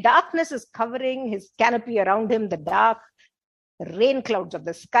 He made darkness his covering, his canopy around him, the dark rain clouds of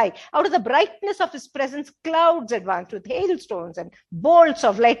the sky. Out of the brightness of his presence, clouds advanced with hailstones and bolts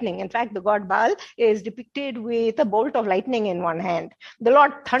of lightning. In fact, the god Baal is depicted with a bolt of lightning in one hand. The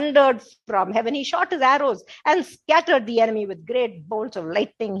Lord thundered from heaven. He shot his arrows and scattered the enemy with great bolts of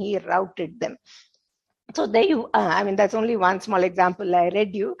lightning. He routed them. So there you I mean, that's only one small example I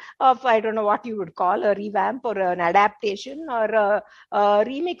read you of, I don't know what you would call a revamp or an adaptation or a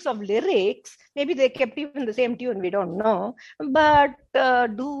remix of lyrics. Maybe they kept even the same tune, we don't know. But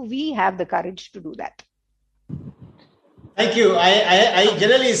do we have the courage to do that? Thank you. I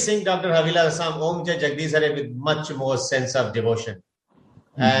generally sing Dr. Havila Sam Om Jai Jagdish Hare with much more sense of devotion.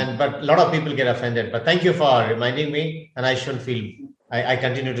 But a lot of people get offended. But thank you for reminding me, and I shouldn't feel, I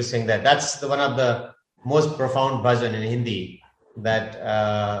continue to sing that. That's one of the most profound bhajan in Hindi that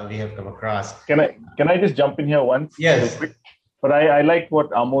we have come across. Can I just jump in here once? Yes. But I like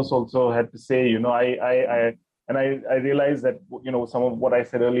what Amos also had to say. You know, I realize that, you know, some of what I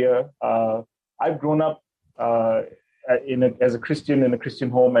said earlier. I've grown up as a Christian in a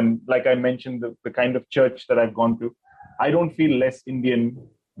Christian home, and like I mentioned, the kind of church that I've gone to, I don't feel less Indian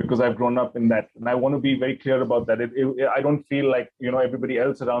because I've grown up in that. And I want to be very clear about that. I don't feel like, you know, everybody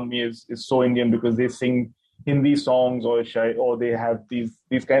else around me is so Indian because they sing Hindi songs or they have these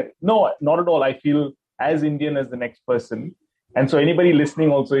kind. No, not at all. I feel as Indian as the next person. And so anybody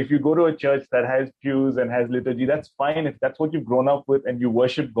listening also, if you go to a church that has pews and has liturgy, that's fine. If that's what you've grown up with and you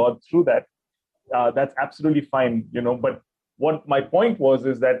worship God through that, that's absolutely fine, you know. But what my point was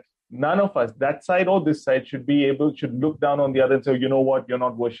is that none of us, that side or this side, should look down on the other and say, you know what, you're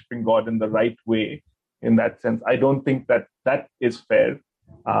not worshiping God in the right way in that sense. I don't think that is fair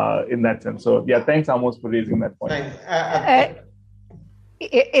in that sense. So yeah, thanks Amos for raising that point.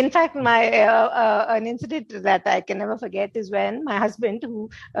 In fact, my an incident that I can never forget is when my husband,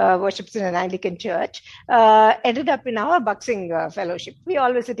 who worships in an Anglican church, ended up in our Buxing fellowship. We were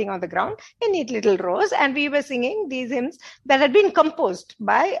always sitting on the ground in neat little rows, and we were singing these hymns that had been composed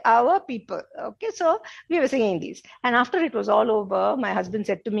by our people. Okay, so we were singing these. And after it was all over, my husband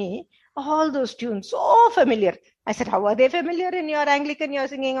said to me, all those tunes, so familiar. I said, how are they familiar in your Anglican? You're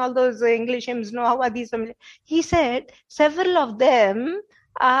singing all those English hymns. No, how are these familiar? He said, several of them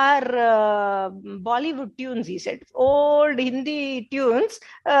are Bollywood tunes, he said. Old Hindi tunes.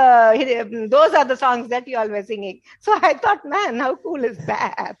 Those are the songs that you all were singing. So I thought, man, how cool is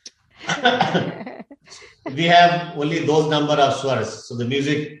that? We have only those number of swars. So the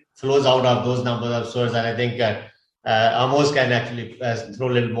music flows out of those number of swars. And I think Amos can actually throw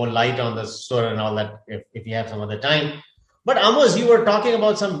a little more light on the swar and all that if you have some other time. But Amos, you were talking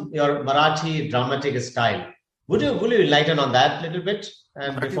about your Marathi dramatic style. Would you enlighten on that a little bit?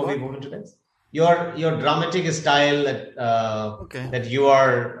 And before we move into this, your dramatic style that you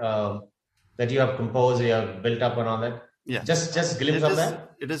have composed, you have built up and all that. Yeah. Just glimpse of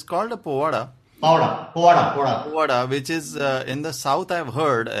that. It is called a povada. Povada. Povada, which is in the south, I've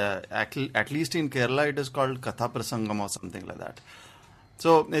heard, at least in Kerala, it is called Katha Prasangam or something like that.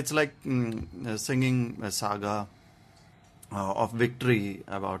 So it's like singing a saga of victory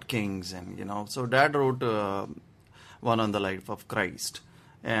about kings, and so Dad wrote one on the life of Christ,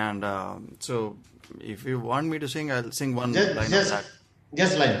 and so if you want me to sing, I'll sing one line of that.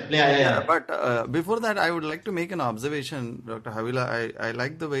 Just line. Yeah. But before that, I would like to make an observation, Dr. Havila. I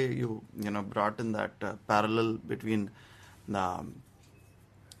like the way you brought in that parallel between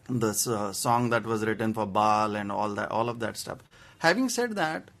the song that was written for Baal and all of that stuff. Having said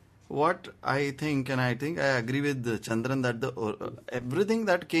that, what I think, and I think I agree with Chandran, that everything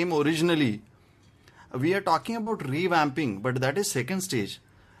that came originally, we are talking about revamping, but that is second stage.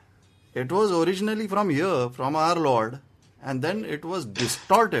 It was originally from here, from our Lord, and then it was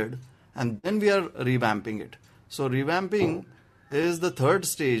distorted, and then we are revamping it. So revamping is the third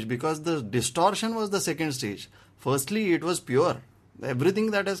stage, because the distortion was the second stage. Firstly, it was pure. Everything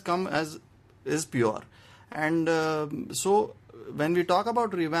that has come is pure. And so when we talk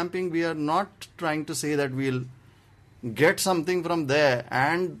about revamping, we are not trying to say that we'll get something from there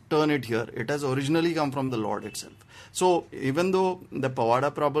and turn it here. It has originally come from the Lord itself. So even though the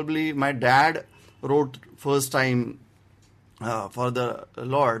Povada, probably my dad wrote first time for the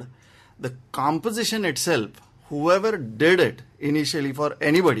Lord, the composition itself, whoever did it initially for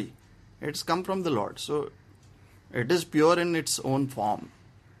anybody, it's come from the Lord. So it is pure in its own form.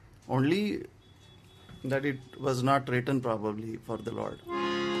 Only that it was not written probably for the Lord.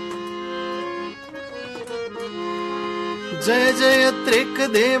 जय जय त्रेक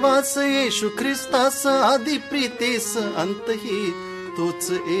देवास येशू ख्रिस्तास आदि प्रीतेस अंतही तोच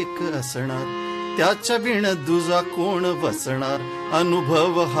एक असणार त्याच्या विण दुजा कोण वसणार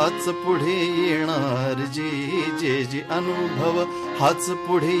अनुभव हाच पुढे येणार जी जे जी अनुभव हाच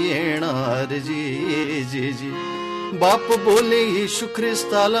पुढे येणार जी जे जी बाप बोले येशू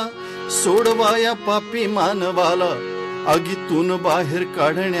ख्रिस्ताला सोडवाया पापी मानवाला आगीतून बाहेर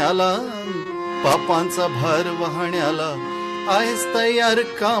काढण्याला पापांचा भार वाहण्याला आहेस तयार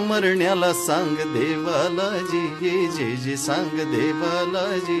का मरण्याला सांग देवाला जी जे जे सांग देवाला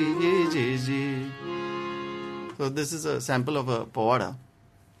जी जे जे. So this is a sample of a Povada.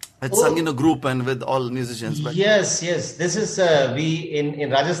 It's sung in a group and with all musicians. But Yes. This is in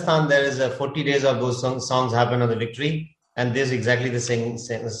Rajasthan. There is 40 days of those songs happen on the victory, and this is exactly the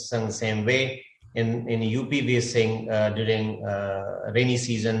same way. In UP, we sing during rainy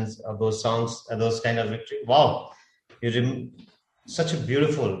seasons of those songs, those kind of victory. Wow, such a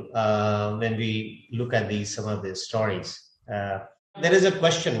beautiful when we look at some of these stories. There is a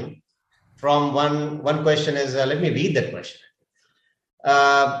question from one question is, let me read that question.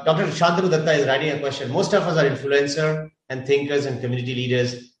 Dr. Shantanu Datta is writing a question. Most of us are influencers and thinkers and community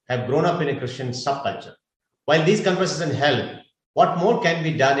leaders have grown up in a Christian subculture. While these conversations help, what more can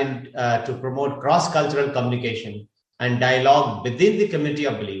be done to promote cross-cultural communication and dialogue within the community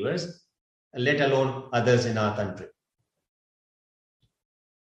of believers, let alone others in our country?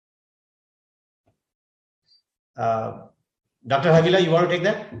 Dr. Havila, you want to take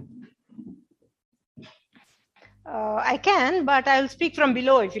that? I can, but I'll speak from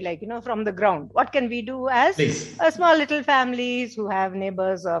below, if you like, from the ground. What can we do as small little families who have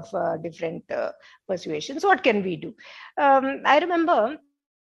neighbors of different persuasions? What can we do? I remember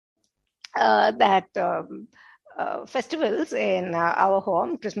that festivals in our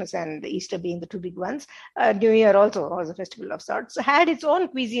home, Christmas and Easter being the two big ones, New Year also was a festival of sorts, had its own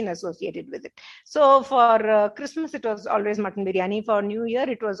cuisine associated with it. So for Christmas, it was always mutton biryani. For New Year,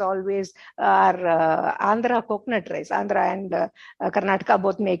 it was always our Andhra coconut rice. Andhra and Karnataka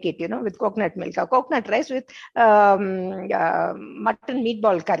both make it, with coconut milk. Coconut rice with mutton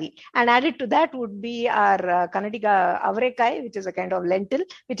meatball curry. And added to that would be our Kannadiga avrekai, which is a kind of lentil,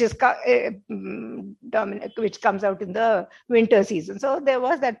 which is which comes out in the winter season. So there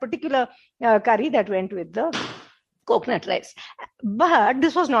was that particular curry that went with the coconut rice. But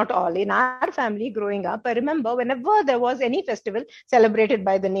this was not all. In our family growing up, I remember whenever there was any festival celebrated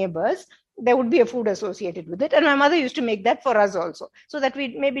by the neighbors, there would be a food associated with it. And my mother used to make that for us also, so that we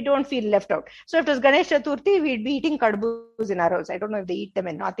maybe don't feel left out. So if it was Ganesh Chaturthi, we'd be eating kadbus in our house. I don't know if they eat them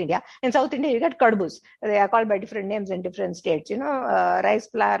in North India. In South India, you get kadbus. They are called by different names in different states. Rice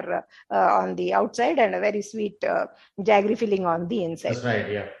flour on the outside and a very sweet jaggery filling on the inside. That's right,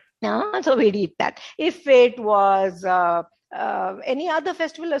 yeah. So we'd eat that. If it was any other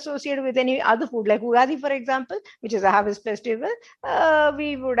festival associated with any other food, like Ugadi, for example, which is a harvest festival,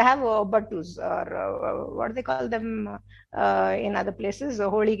 we would have battus, or what do they call them in other places,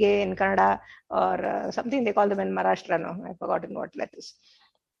 holige in Kannada, or something they call them in Maharashtra. No, I've forgotten what that is.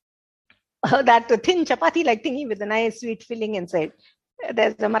 that thin chapati-like thingy with a nice sweet filling inside.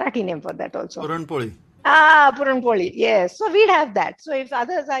 There's a Marathi name for that also. Puran poli. Puran Poli, yes. So we'd have that. So if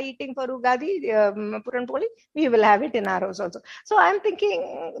others are eating for Ugadi, Puran Poli, we will have it in our house also. So I'm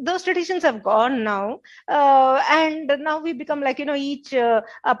thinking those traditions have gone now. And now we become like, each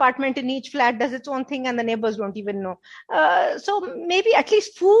apartment in each flat does its own thing and the neighbors don't even know. So maybe at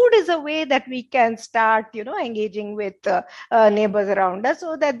least food is a way that we can start, engaging with neighbors around us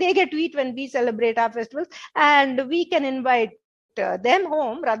so that they get to eat when we celebrate our festivals and we can invite them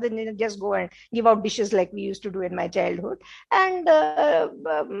home rather than just go and give out dishes like we used to do in my childhood, and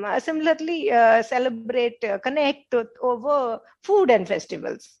similarly celebrate, connect over food and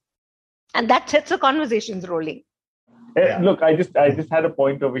festivals, and that sets the conversations rolling. Look, I just had a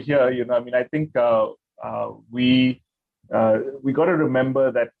point over here. I think we got to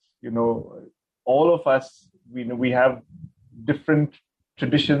remember that all of us, we have different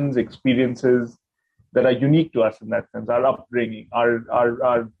traditions, experiences that are unique to us in that sense, our upbringing, our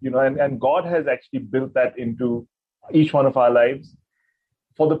and God has actually built that into each one of our lives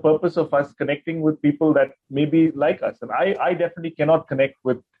for the purpose of us connecting with people that may be like us. And I definitely cannot connect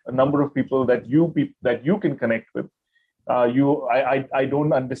with a number of people that you can connect with. I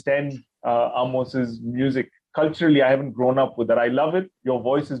don't understand Amos's music. Culturally, I haven't grown up with that. I love it. Your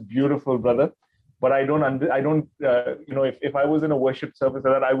voice is beautiful, brother. But if I was in a worship service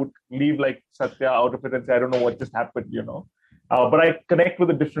like that, I would leave like Satya out of it and say, I don't know what just happened, But I connect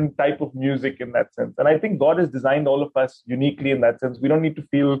with a different type of music in that sense. And I think God has designed all of us uniquely in that sense. We don't need to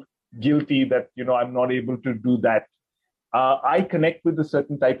feel guilty that, I'm not able to do that. I connect with a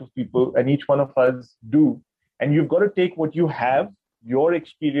certain type of people, and each one of us do. And you've got to take what you have, your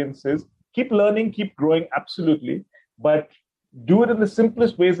experiences, keep learning, keep growing, absolutely. But do it in the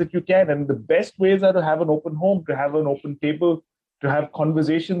simplest ways that you can. And the best ways are to have an open home, to have an open table, to have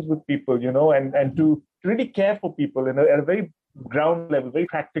conversations with people, and to really care for people at a very ground level, very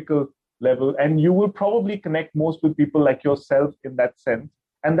practical level. And you will probably connect most with people like yourself in that sense.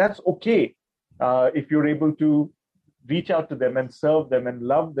 And that's okay if you're able to reach out to them and serve them and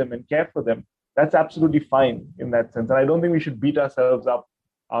love them and care for them. That's absolutely fine in that sense. And I don't think we should beat ourselves up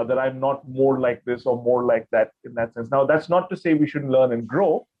that I'm not more like this or more like that in that sense. Now, that's not to say we shouldn't learn and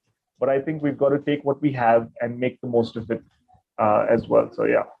grow, but I think we've got to take what we have and make the most of it as well. So,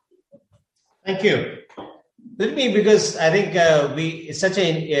 yeah. Thank you. Let me, because I think it's such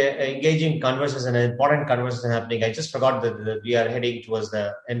an engaging conversation, an important conversation happening. I just forgot that we are heading towards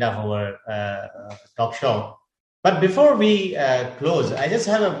the end of our talk show. But before we close, I just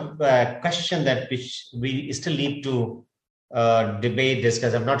have a question which we still need to debate,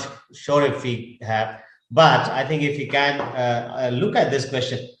 discuss. I'm not sure if we have, but I think if you can look at this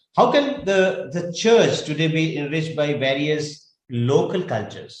question, how can the church today be enriched by various local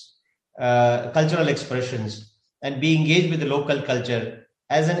cultures, cultural expressions, and be engaged with the local culture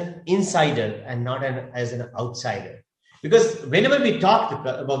as an insider and not as an outsider? Because whenever we talk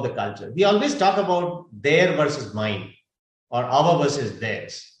about the culture, we always talk about their versus mine or our versus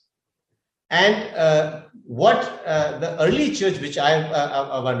theirs. And what the early church, which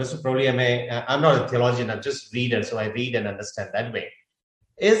I've understood, probably I'm not a theologian, I'm just a reader, so I read and understand that way,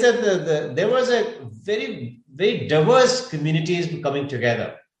 is that there was a very, very diverse communities coming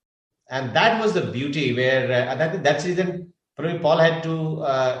together. And that was the beauty where, that's the reason probably Paul had to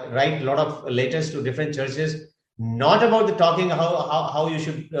write a lot of letters to different churches, not about the talking how you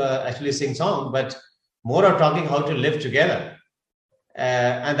should actually sing song, but more of talking how to live together.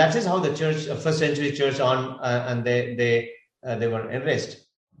 And that is how the church, first century church and they were enriched.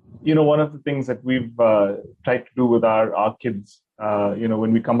 One of the things that we've tried to do with our kids,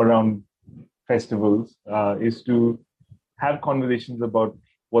 when we come around festivals, is to have conversations about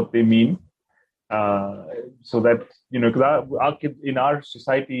what they mean. So that, because our kids in our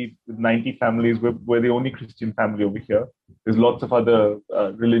society with 90 families, we're the only Christian family over here. There's lots of other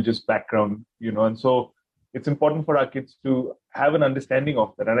religious background, and so it's important for our kids to have an understanding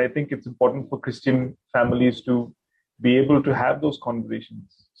of that. And I think it's important for Christian families to be able to have those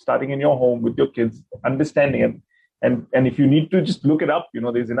conversations, starting in your home with your kids, understanding it. And if you need to just look it up,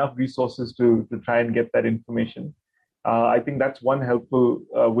 there's enough resources to try and get that information. I think that's one helpful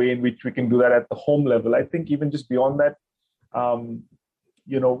way in which we can do that at the home level. I think even just beyond that,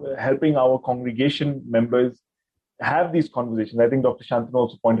 helping our congregation members have these conversations. I think Dr. Shantanu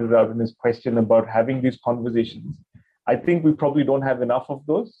also pointed it out in his question about having these conversations. I think we probably don't have enough of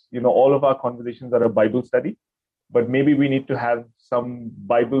those. All of our conversations are a Bible study, but maybe we need to have some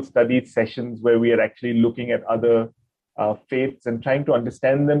Bible study sessions where we are actually looking at other faiths and trying to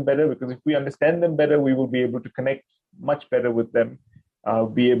understand them better, because if we understand them better, we will be able to connect much better with them.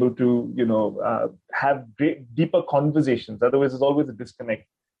 be able to, have deeper conversations. Otherwise, there's always a disconnect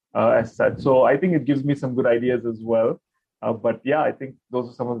as such. So I think it gives me some good ideas as well. But yeah, I think those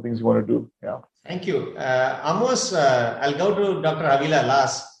are some of the things you want to do. Yeah. Thank you. Amos, I'll go to Dr. Havila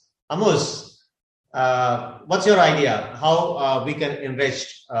last. Amos, what's your idea? How we can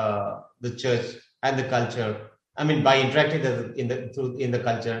enrich the church and the culture? I mean, by interacting in the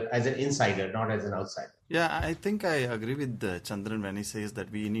culture as an insider, not as an outsider. Yeah, I think I agree with Chandran when he says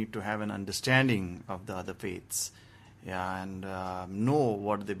that we need to have an understanding of the other faiths, and know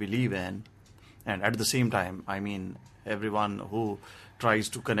what they believe in, and at the same time, I mean, everyone who tries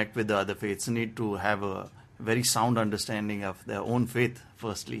to connect with the other faiths need to have a very sound understanding of their own faith,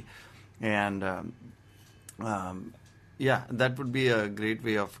 firstly, and that would be a great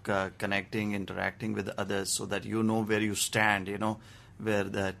way of connecting, interacting with others, so that you know where you stand, where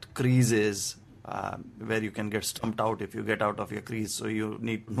that crease is, where you can get stumped out if you get out of your crease. So you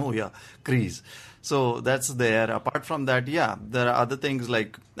need to know your crease. So that's there. Apart from that, there are other things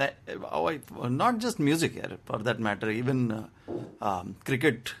like, not just music here, for that matter, even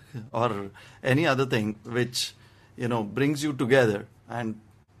cricket or any other thing which, brings you together and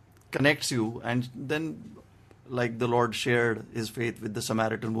connects you. And then, like the Lord shared his faith with the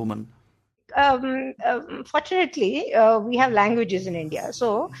Samaritan woman. Fortunately, we have languages in India.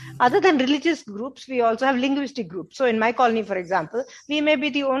 So other than religious groups, we also have linguistic groups. So in my colony, for example, we may be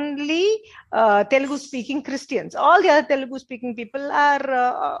the only Telugu-speaking Christians. All the other Telugu-speaking people are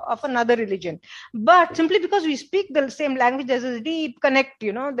of another religion. But simply because we speak the same language, there's a deep connect,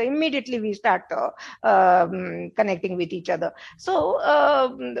 immediately we start connecting with each other. So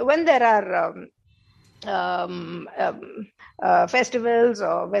when there are festivals,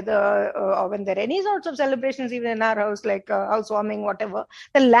 or when there are any sorts of celebrations, even in our house, like housewarming, whatever,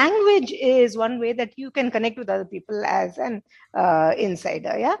 the language is one way that you can connect with other people as an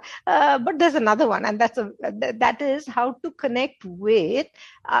insider. But there's another one, and that is how to connect with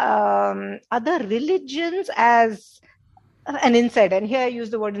other religions as an insider. And here I use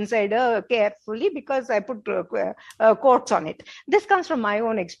the word insider carefully because I put quotes on it. This comes from my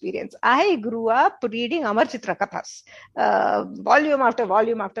own experience. I grew up reading Amar Chitra Kathas, volume after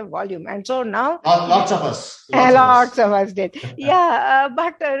volume after volume. And so now... Lots of us. Lots of us did.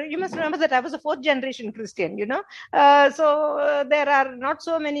 But you must remember that I was a fourth generation Christian, so there are not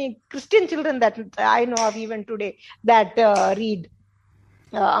so many Christian children that I know of even today that read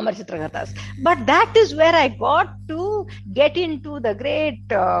Amar Chitra Kathas. But that is where I got to get into the great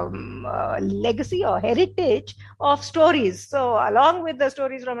legacy or heritage of stories. So along with the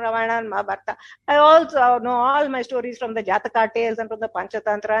stories from Ramayana and Mahabharata, I also know all my stories from the Jataka tales and from the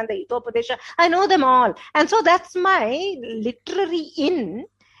Panchatantra and the Hitopadesha. I know them all. And so that's my literary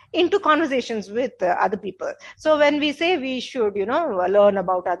into conversations with other people. So when we say we should, learn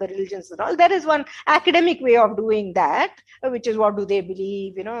about other religions and all, there is one academic way of doing that, which is what do they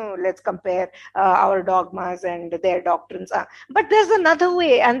believe, let's compare our dogmas and their doctrines. But there's another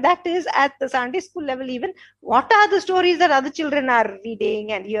way, and that is at the Sunday school level even, what are the stories that other children are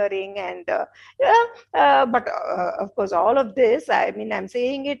reading and hearing? And but of course, all of this, I'm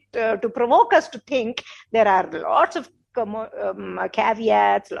saying it to provoke us to think. There are lots of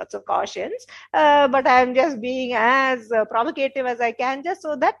caveats, lots of cautions, but I'm just being as provocative as I can, just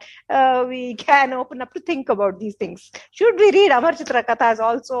so that we can open up to think about these things. Should we read Amar Chitra Kathas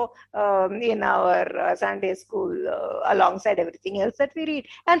also in our Sunday school alongside everything else that we read,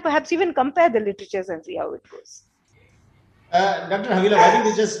 and perhaps even compare the literatures and see how it goes? Dr. Havila, why don't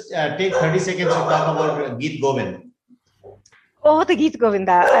you just take 30 seconds to talk about Geet Govind? Oh, the Geet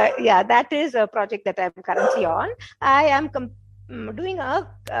Govinda. That is a project that I'm currently on. I am doing a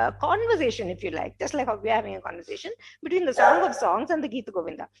conversation, if you like, just like how we're having a conversation between the Song of Songs and the Geet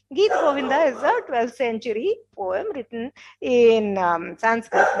Govinda. Geet Govinda is a 12th century poem written in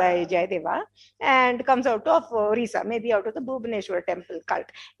Sanskrit by Jayadeva and comes out of Orissa, maybe out of the Bhubaneswar temple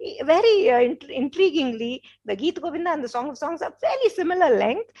cult. Very intriguingly, the Geet Govinda and the Song of Songs are fairly similar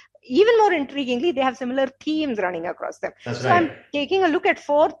length. Even more intriguingly, they have similar themes running across them. That's so right. I'm taking a look at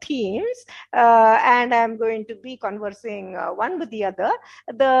 4 themes and I'm going to be conversing one with the other.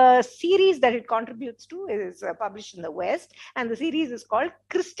 The series that it contributes to is published in the West, and the series is called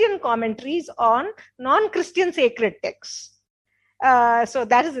Christian Commentaries on Non-Christian Sacred Texts. So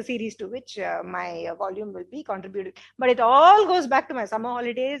that is the series to which my volume will be contributed. But it all goes back to my summer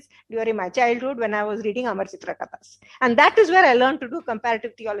holidays during my childhood when I was reading Amar Chitra Kathas. And that is where I learned to do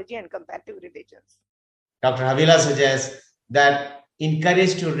comparative theology and comparative religions. Dr. Havila suggests that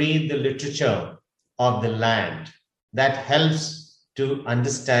encourage to read the literature of the land. That helps to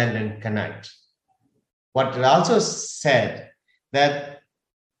understand and connect. What it also said that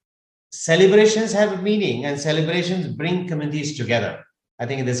celebrations have a meaning and celebrations bring communities together. I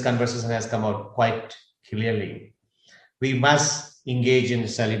think this conversation has come out quite clearly. We must engage in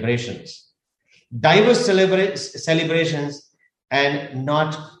celebrations, diverse celebrations, and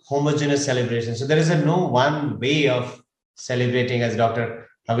not homogeneous celebrations. So there is no one way of celebrating, as Dr.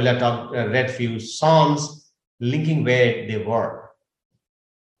 Havila read few Psalms linking where they were.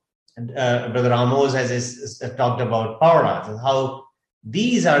 And Brother Amos has talked about Pauras and how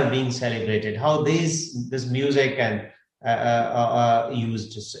these are being celebrated, how this music and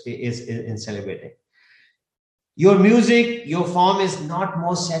used is in celebrating. Your music, your form is not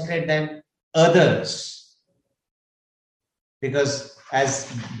more sacred than others. Because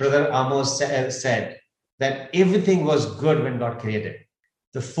as Brother Amos said, that everything was good when God created.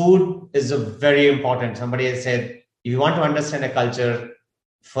 The food is very important. Somebody has said, if you want to understand a culture,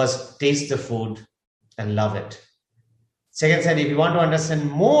 first taste the food and love it. Second said, if you want to understand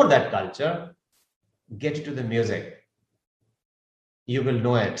more that culture, get into the music. You will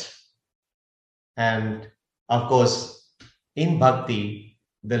know it. And of course, in Bhakti,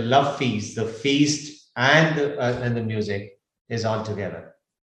 the love feast, the feast and the music is all together.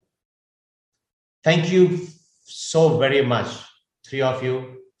 Thank you so very much, three of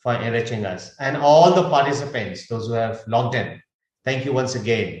you, for enriching us. And all the participants, those who have logged in, thank you once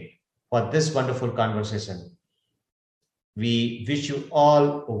again for this wonderful conversation. We wish you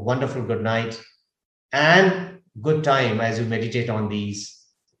all a wonderful good night and good time as you meditate on these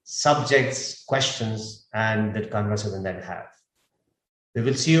subjects, questions, and the conversation that you have. We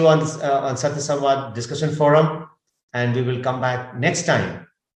will see you on Satya Samvad discussion forum, and we will come back next time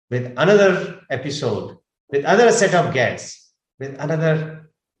with another episode, with another set of guests, with another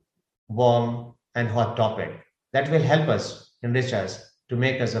warm and hot topic that will help us, enrich us, to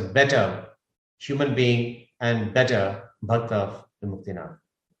make us a better human being and better Bhakt of the Muktinath.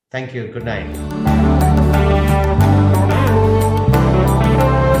 Thank you. Good night.